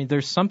right. I mean,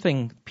 there's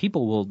something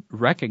people will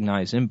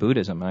recognize in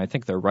Buddhism, and I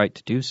think they're right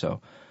to do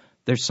so.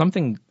 There's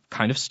something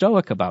kind of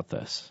stoic about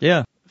this.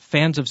 Yeah.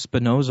 Fans of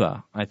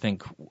Spinoza, I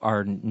think,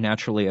 are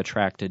naturally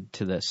attracted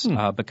to this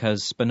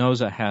because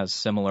Spinoza has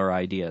similar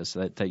ideas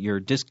that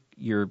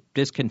you're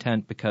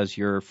discontent because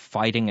you're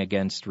fighting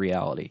against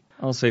reality.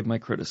 I'll save my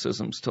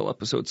criticisms till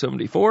episode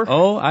 74.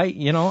 Oh,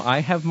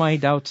 I have my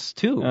doubts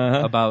too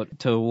about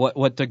to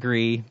what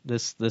degree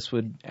this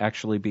would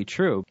actually be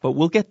true. But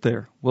we'll get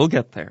there.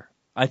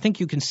 I think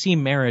you can see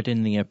merit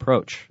in the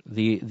approach.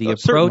 The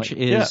approach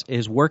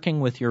is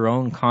working with your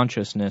own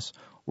consciousness,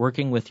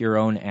 working with your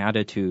own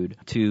attitude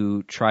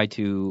to try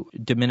to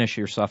diminish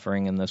your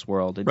suffering in this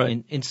world,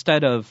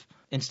 instead of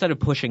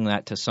pushing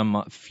that to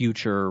some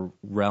future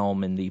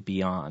realm in the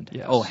beyond.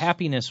 Yes. Oh,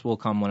 happiness will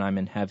come when I'm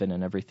in heaven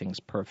and everything's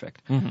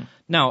perfect.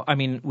 Now, I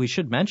mean, we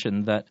should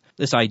mention that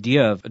this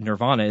idea of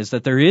nirvana is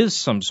that there is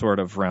some sort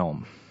of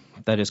realm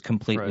that is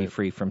completely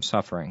free from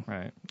suffering.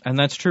 Right. And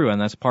that's true, and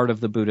that's part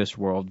of the Buddhist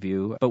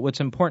worldview. But what's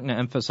important to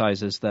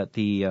emphasize is that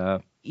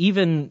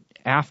even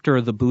after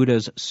the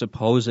Buddha's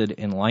supposed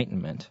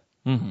enlightenment,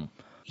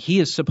 he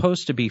is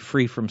supposed to be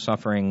free from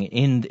suffering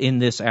in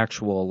this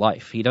actual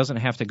life. He doesn't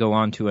have to go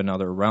on to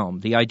another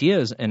realm. The idea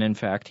is, and in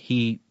fact,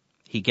 he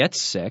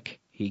gets sick,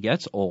 he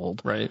gets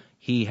old. Right.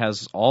 He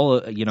has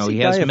he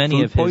has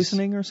many of his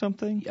poisoning or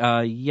something?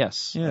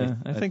 Yes. Yeah,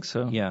 I think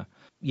so. Yeah.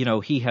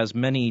 He has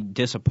many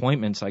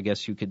disappointments, I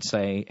guess you could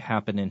say,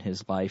 happen in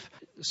his life.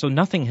 So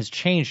nothing has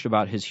changed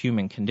about his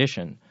human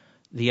condition.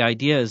 The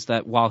idea is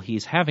that while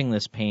he's having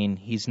this pain,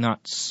 he's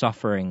not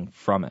suffering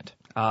from it.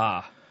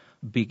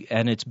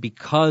 And it's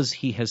because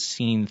he has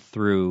seen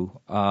through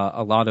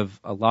a lot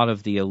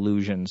of the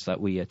illusions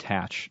that we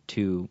attach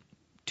to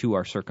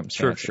our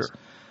circumstances. Sure.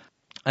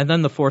 And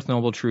then the fourth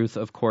noble truth,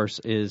 of course,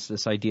 is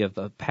this idea of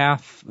the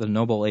path, the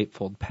Noble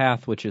Eightfold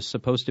Path, which is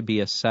supposed to be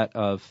a set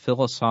of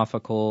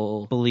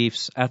philosophical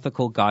beliefs,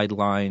 ethical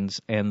guidelines,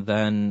 and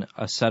then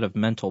a set of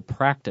mental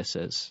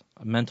practices,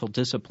 mental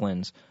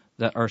disciplines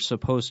that are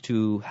supposed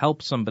to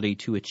help somebody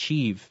to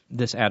achieve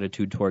this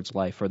attitude towards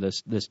life or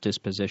this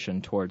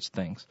disposition towards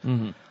things.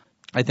 Mm-hmm.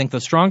 I think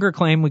the stronger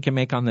claim we can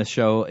make on this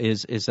show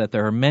is that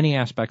there are many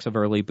aspects of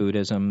early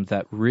Buddhism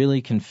that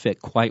really can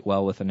fit quite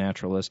well with a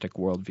naturalistic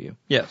worldview.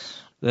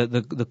 Yes.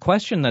 The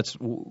question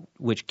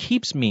which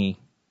keeps me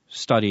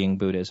studying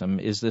Buddhism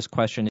is this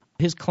question: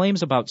 his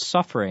claims about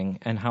suffering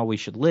and how we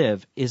should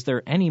live, is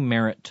there any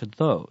merit to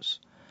those?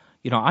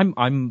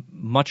 I'm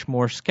much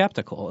more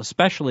skeptical,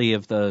 especially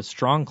of the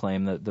strong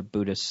claim that the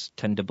Buddhists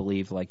tend to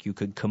believe like you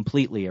could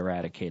completely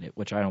eradicate it,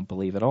 which I don't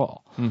believe at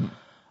all.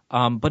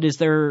 Mm-hmm. But is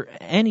there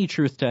any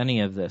truth to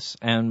any of this?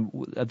 And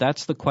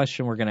that's the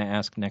question we're going to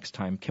ask next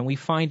time. Can we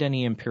find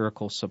any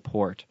empirical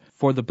support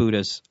for the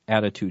Buddha's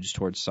attitudes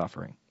towards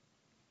suffering?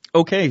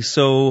 Okay,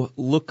 so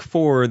look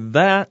for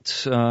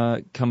that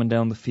coming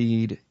down the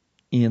feed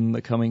in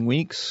the coming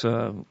weeks.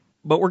 But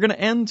we're going to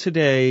end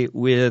today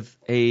with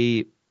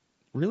a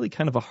really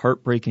kind of a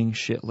heartbreaking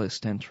shit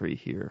list entry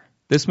here.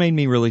 This made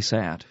me really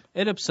sad.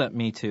 It upset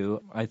me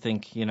too. I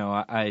think,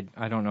 I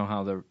don't know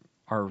how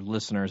our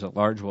listeners at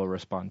large will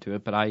respond to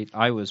it, but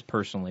I was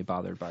personally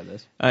bothered by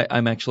this.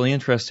 I'm actually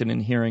interested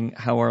in hearing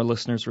how our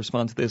listeners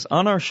respond to this.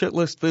 On our shit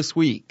list this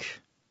week,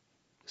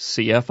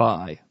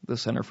 CFI, the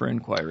Center for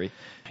Inquiry.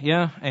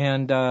 Yeah,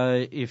 and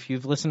if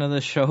you've listened to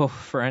this show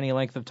for any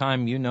length of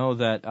time, you know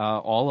that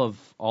all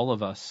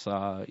of us,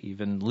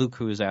 even Luke,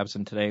 who is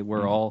absent today,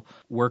 we're all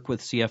work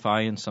with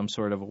CFI in some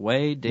sort of a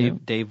way.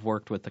 Dave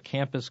worked with the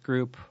campus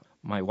group.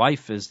 My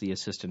wife is the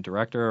assistant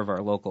director of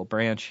our local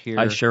branch here.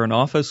 I share an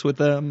office with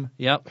them.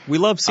 Yep. We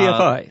love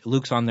CFI.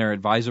 Luke's on their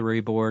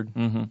advisory board.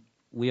 Mm-hmm.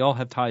 We all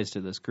have ties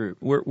to this group.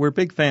 We're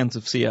big fans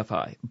of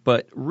CFI,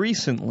 but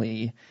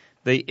recently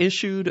they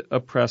issued a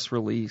press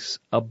release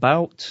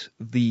about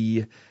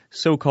the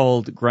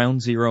so-called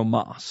Ground Zero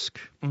Mosque.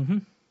 Mm-hmm.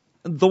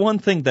 The one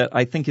thing that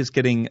I think is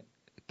getting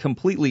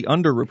completely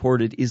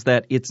underreported is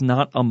that it's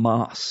not a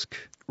mosque.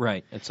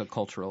 Right, it's a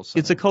cultural center.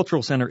 It's a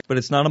cultural center, but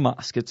it's not a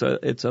mosque. It's a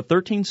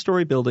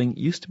 13-story building.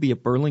 Used to be a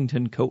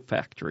Burlington coat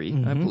factory,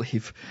 I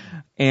believe,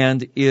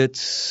 and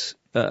it's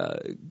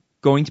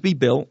going to be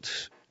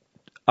built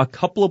a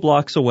couple of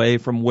blocks away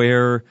from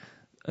where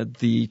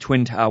the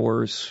Twin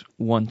Towers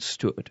once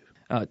stood.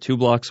 2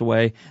 blocks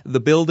away.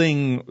 The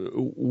building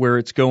where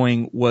it's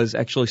going was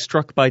actually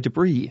struck by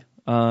debris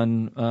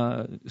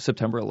on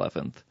September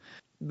 11th.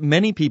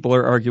 Many people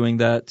are arguing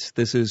that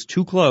this is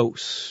too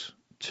close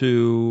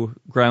to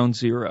Ground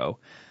Zero,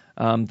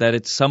 that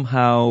it's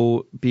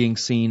somehow being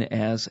seen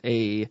as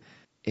a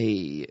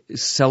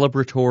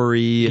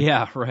celebratory...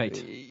 Yeah,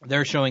 right.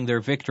 They're showing their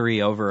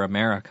victory over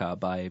America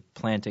by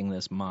planting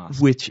this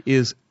mosque. Which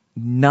is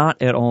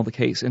not at all the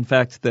case. In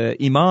fact, the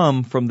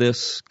imam from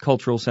this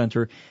cultural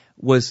center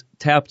was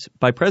tapped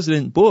by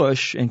President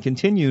Bush and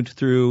continued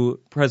through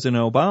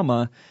President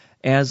Obama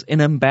as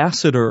an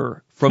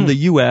ambassador from the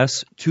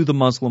U.S. to the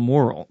Muslim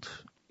world.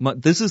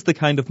 This is the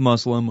kind of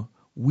Muslim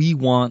we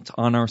want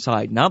on our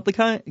side, not the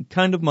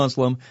kind of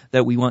Muslim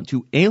that we want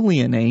to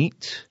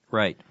alienate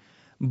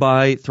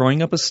by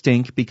throwing up a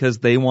stink because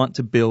they want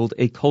to build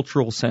a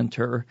cultural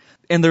center.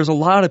 And there's a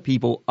lot of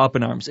people up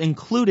in arms,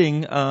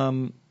 including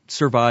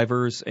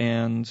survivors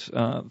and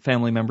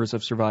family members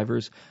of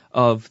survivors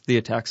of the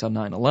attacks on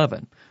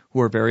 9/11,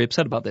 who are very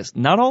upset about this.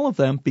 Not all of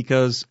them,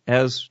 because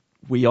as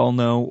we all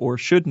know or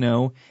should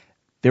know,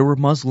 there were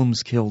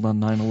Muslims killed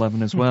on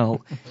 9/11 as well.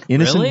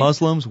 Innocent Really?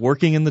 Muslims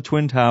working in the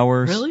Twin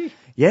Towers. Really?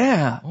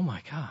 Yeah. Oh,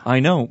 my God.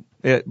 I know.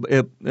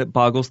 It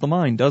boggles the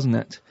mind, doesn't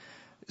it?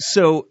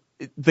 So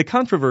the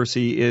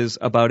controversy is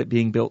about it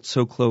being built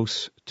so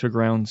close to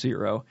Ground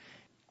Zero.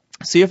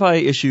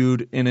 CFI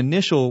issued an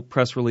initial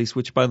press release,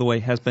 which, by the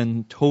way, has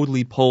been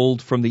totally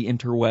pulled from the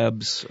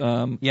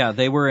interwebs. Yeah,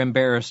 they were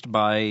embarrassed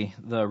by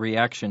the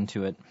reaction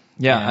to it.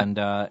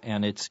 Yeah.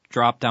 And it's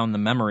dropped down the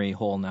memory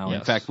hole now. Yes.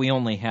 In fact, we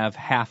only have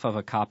half of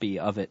a copy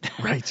of it.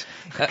 Right.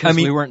 Because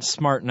we weren't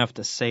smart enough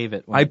to save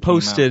it when I it came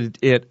posted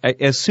it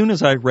as soon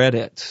as I read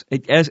it.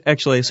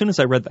 As soon as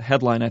I read the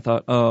headline, I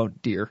thought, oh,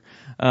 dear.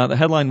 The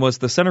headline was,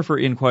 "The Center for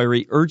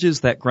Inquiry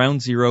urges that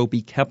Ground Zero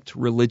be kept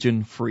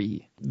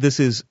religion-free."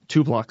 This is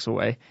 2 blocks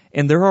away.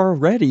 And there are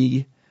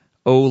already,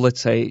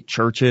 let's say,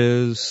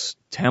 churches,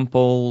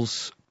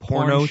 temples,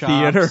 porno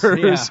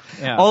theaters,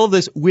 yeah. all of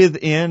this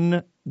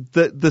within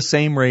the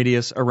same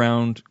radius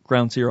around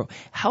Ground Zero.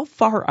 How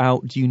far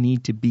out do you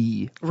need to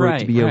be for it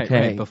to be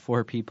okay? Right,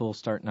 before people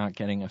start not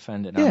getting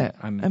offended. Yeah,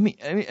 I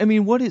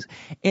mean, what is...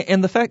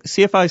 And the fact,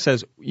 CFI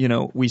says,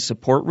 we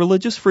support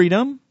religious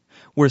freedom.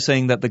 We're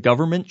saying that the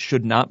government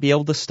should not be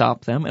able to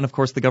stop them. And, of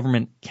course, the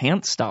government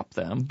can't stop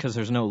them. Because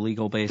there's no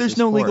legal basis. There's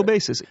no legal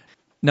basis.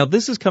 Now,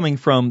 this is coming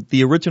from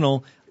the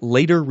original,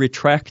 later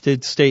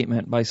retracted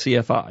statement by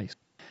CFI.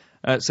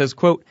 It says,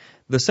 quote,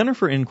 The Center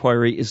for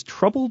Inquiry is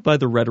troubled by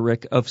the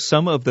rhetoric of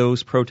some of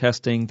those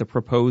protesting the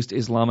proposed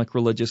Islamic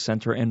religious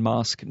center and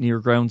mosque near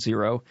Ground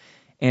Zero,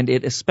 and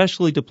it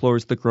especially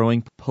deplores the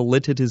growing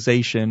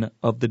politicization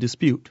of the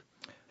dispute.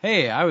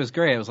 Hey, I was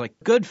great. I was like,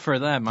 good for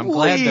them. I'm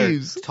glad they're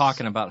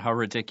talking about how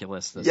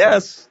ridiculous this is.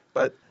 Yes,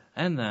 but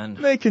and then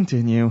they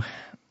continue.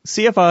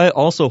 CFI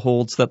also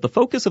holds that the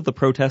focus of the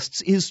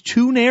protests is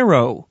too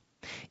narrow.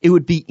 It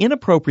would be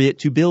inappropriate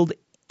to build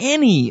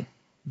any,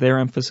 their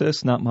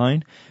emphasis, not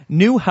mine,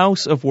 new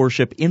house of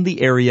worship in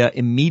the area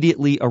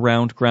immediately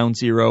around Ground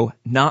Zero,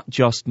 not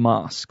just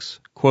mosques.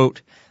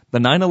 Quote, the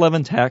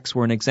 9/11 attacks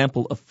were an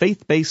example of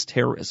faith-based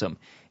terrorism,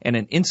 and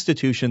an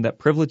institution that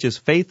privileges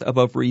faith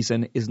above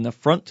reason is an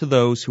affront to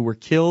those who were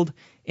killed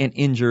and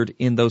injured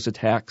in those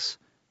attacks,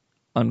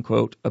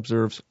 unquote,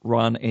 observes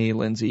Ron A.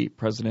 Lindsay,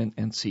 president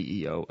and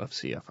CEO of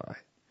CFI.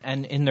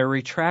 And in their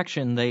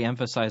retraction, they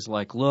emphasize,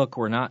 like, look,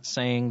 we're not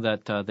saying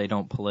that they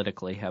don't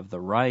politically have the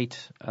right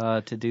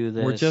to do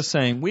this. We're just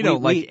saying we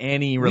don't like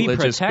any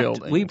religious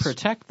buildings. We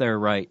protect their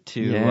right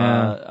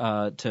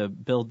to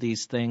build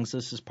these things.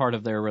 This is part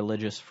of their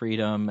religious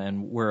freedom,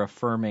 and we're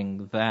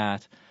affirming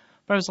that.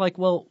 But I was like,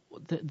 well,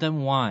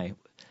 then why?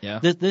 Yeah.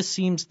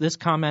 This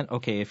comment,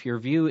 okay, if your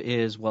view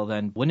is, well,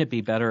 then wouldn't it be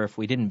better if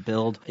we didn't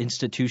build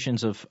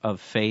institutions of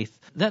faith?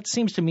 That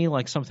seems to me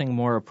like something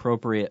more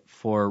appropriate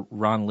for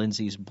Ron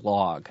Lindsay's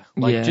blog,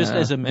 just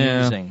as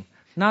amusing.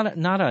 Not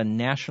a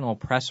national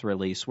press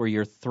release where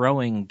you're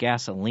throwing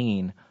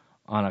gasoline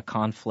on a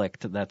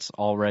conflict that's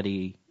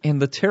already...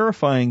 And the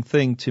terrifying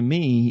thing to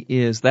me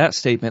is that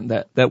statement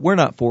that we're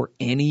not for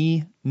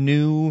any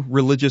new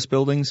religious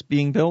buildings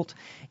being built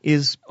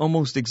is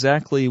almost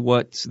exactly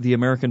what the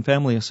American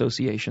Family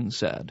Association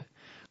said.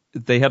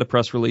 They had a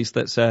press release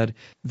that said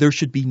there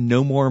should be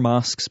no more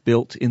mosques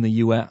built in the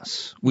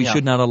U.S. We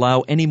should not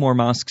allow any more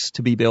mosques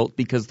to be built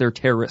because they're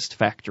terrorist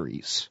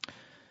factories.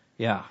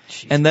 Yeah.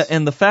 And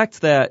the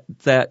fact that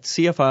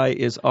CFI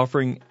is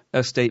offering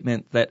a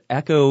statement that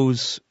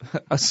echoes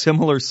a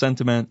similar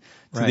sentiment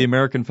to the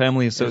American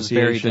Family Association.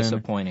 It was very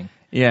disappointing.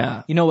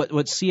 Yeah. You know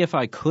what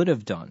CFI could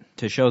have done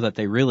to show that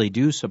they really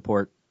do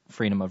support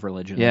freedom of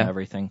religion and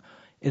everything,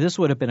 this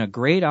would have been a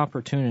great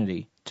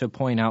opportunity to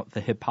point out the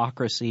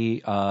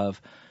hypocrisy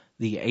of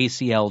the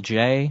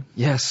ACLJ.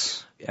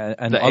 Yes.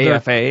 And the other,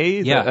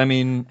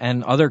 AFA.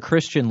 And other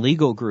Christian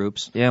legal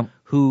groups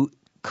who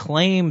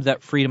claim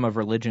that freedom of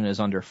religion is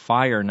under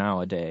fire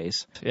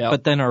nowadays,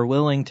 but then are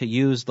willing to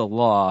use the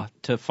law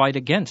to fight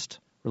against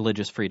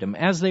religious freedom,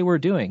 as they were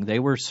doing. They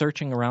were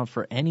searching around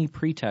for any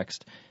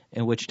pretext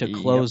in which to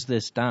close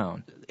this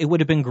down. It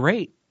would have been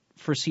great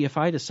for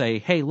CFI to say,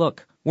 hey,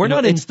 look,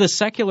 it's the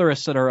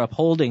secularists that are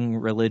upholding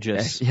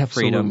religious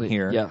freedom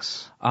here.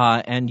 Yes.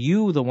 And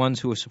you, the ones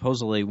who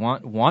supposedly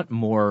want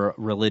more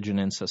religion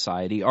in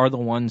society, are the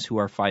ones who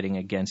are fighting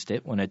against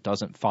it when it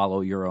doesn't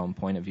follow your own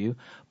point of view.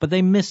 But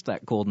they missed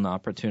that golden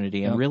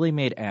opportunity and really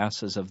made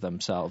asses of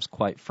themselves,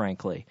 quite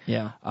frankly,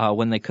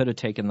 when they could have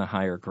taken the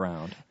higher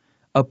ground.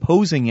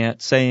 Opposing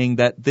it, saying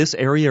that this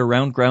area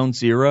around Ground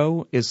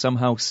Zero is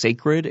somehow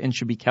sacred and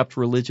should be kept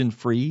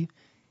religion-free,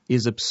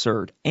 is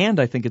absurd.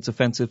 And I think it's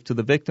offensive to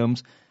the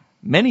victims,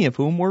 many of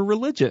whom were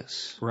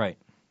religious. Right.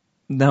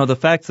 Now, the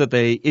fact that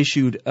they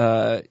issued,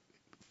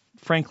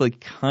 frankly,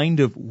 kind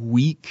of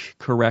weak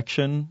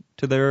correction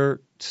to their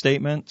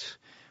statement,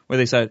 where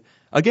they said,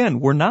 again,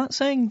 we're not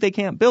saying they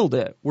can't build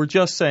it. We're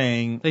just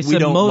saying they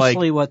said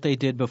mostly what they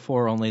did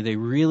before, only they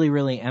really,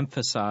 really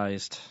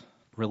emphasized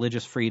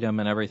religious freedom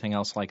and everything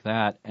else like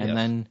that,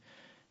 and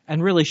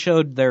really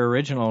showed their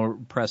original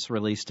press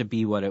release to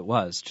be what it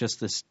was,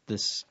 just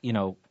this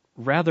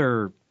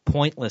rather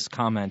pointless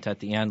comment at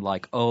the end,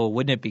 like, oh,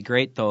 wouldn't it be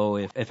great, though,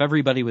 if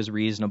everybody was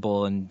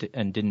reasonable and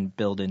didn't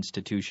build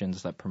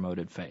institutions that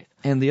promoted faith.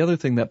 And the other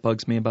thing that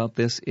bugs me about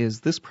this is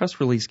this press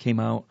release came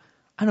out,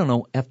 I don't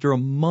know, after a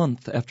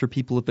month after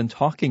people have been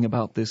talking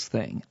about this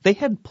thing. They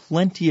had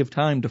plenty of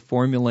time to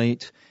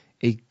formulate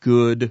a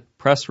good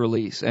press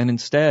release, and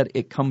instead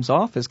it comes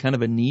off as kind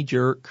of a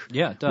knee-jerk.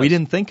 Yeah, it does. We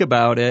didn't think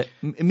about it.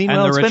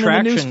 Meanwhile, it's been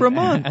in the news for a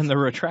month. And the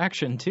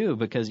retraction, too,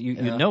 because you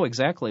know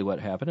exactly what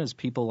happened is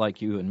people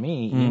like you and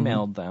me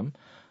emailed them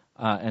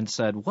and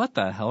said, what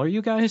the hell are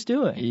you guys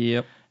doing?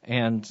 Yep.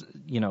 And,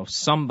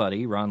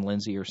 somebody, Ron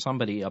Lindsay or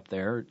somebody up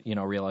there,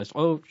 realized,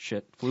 oh,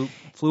 shit,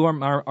 flew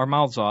our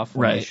mouths off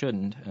when they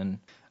shouldn't. And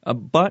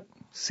But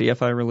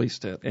CFI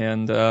released it,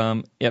 and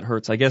it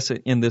hurts. I guess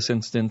in this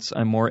instance,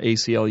 I'm more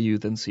ACLU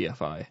than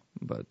CFI,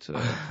 but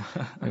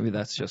maybe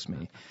that's just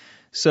me.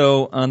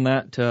 So on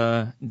that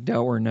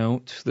dour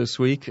note this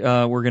week,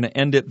 we're going to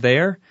end it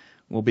there.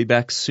 We'll be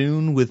back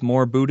soon with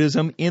more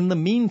Buddhism. In the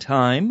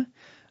meantime,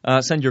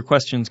 send your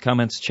questions,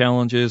 comments,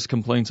 challenges,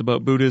 complaints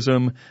about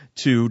Buddhism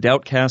to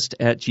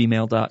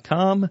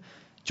doubtcast@gmail.com.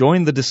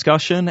 Join the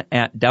discussion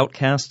at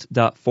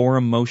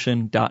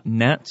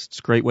doubtcast.forummotion.net. It's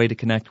a great way to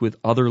connect with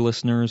other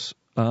listeners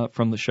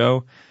from the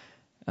show.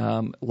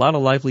 A lot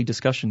of lively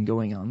discussion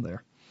going on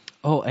there.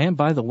 Oh, and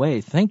by the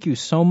way, thank you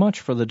so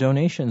much for the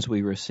donations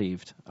we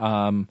received.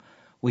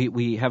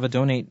 We have a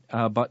donate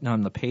button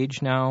on the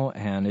page now,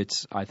 and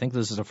I think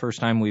this is the first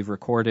time we've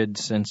recorded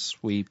since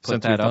we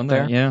put that up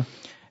there. Yeah.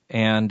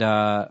 And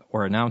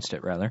or announced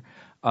it rather.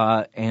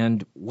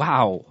 And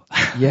wow.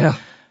 Yeah.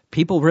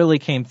 People really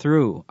came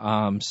through.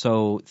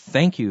 So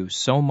thank you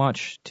so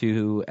much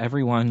to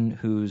everyone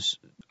who's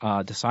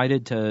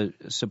decided to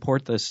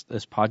support this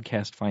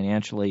podcast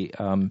financially.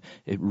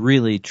 It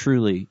really,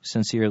 truly,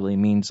 sincerely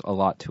means a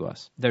lot to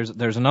us.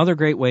 There's another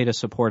great way to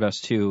support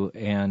us too,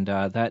 and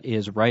that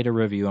is write a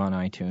review on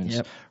iTunes.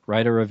 Yep.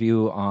 Write a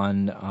review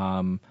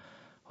on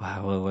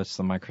what's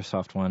the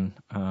Microsoft one?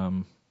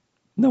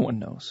 No one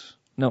knows.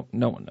 No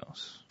one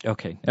knows.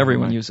 Okay.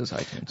 Everyone uses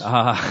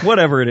iTunes.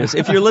 Whatever it is.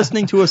 If you're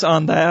listening to us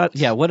on that,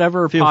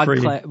 whatever feel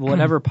free.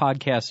 whatever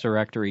podcast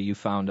directory you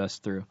found us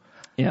through.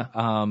 Yeah.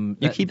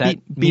 You keep that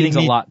means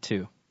a lot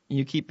too.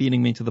 You keep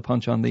beating me to the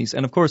punch on these.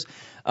 And of course,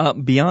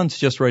 beyond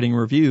just writing a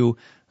review,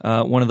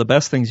 one of the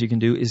best things you can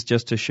do is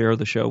just to share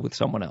the show with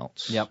someone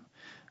else. Yep.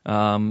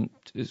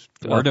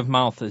 Word of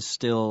mouth is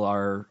still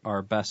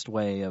our best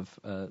way of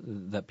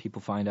that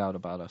people find out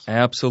about us.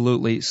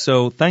 Absolutely.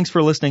 So thanks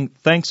for listening.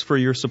 Thanks for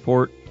your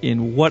support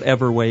in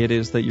whatever way it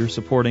is that you're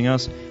supporting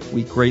us.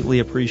 We greatly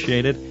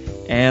appreciate it.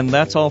 And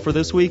that's all for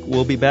this week.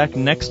 We'll be back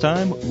next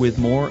time with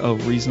more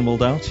of Reasonable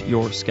Doubts,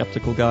 your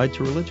skeptical guide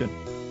to religion.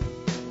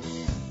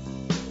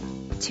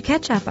 To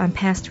catch up on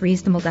past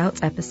Reasonable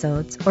Doubts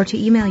episodes or to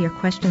email your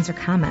questions or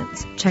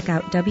comments, check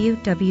out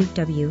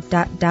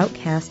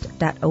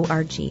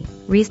www.doubtcast.org.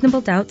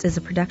 Reasonable Doubts is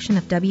a production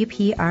of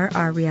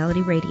WPRR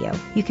Reality Radio.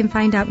 You can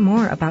find out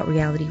more about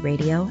Reality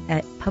Radio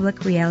at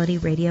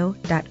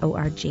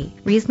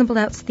publicrealityradio.org. Reasonable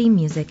Doubts theme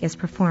music is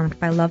performed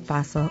by Love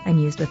Fossil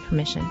and used with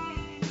permission.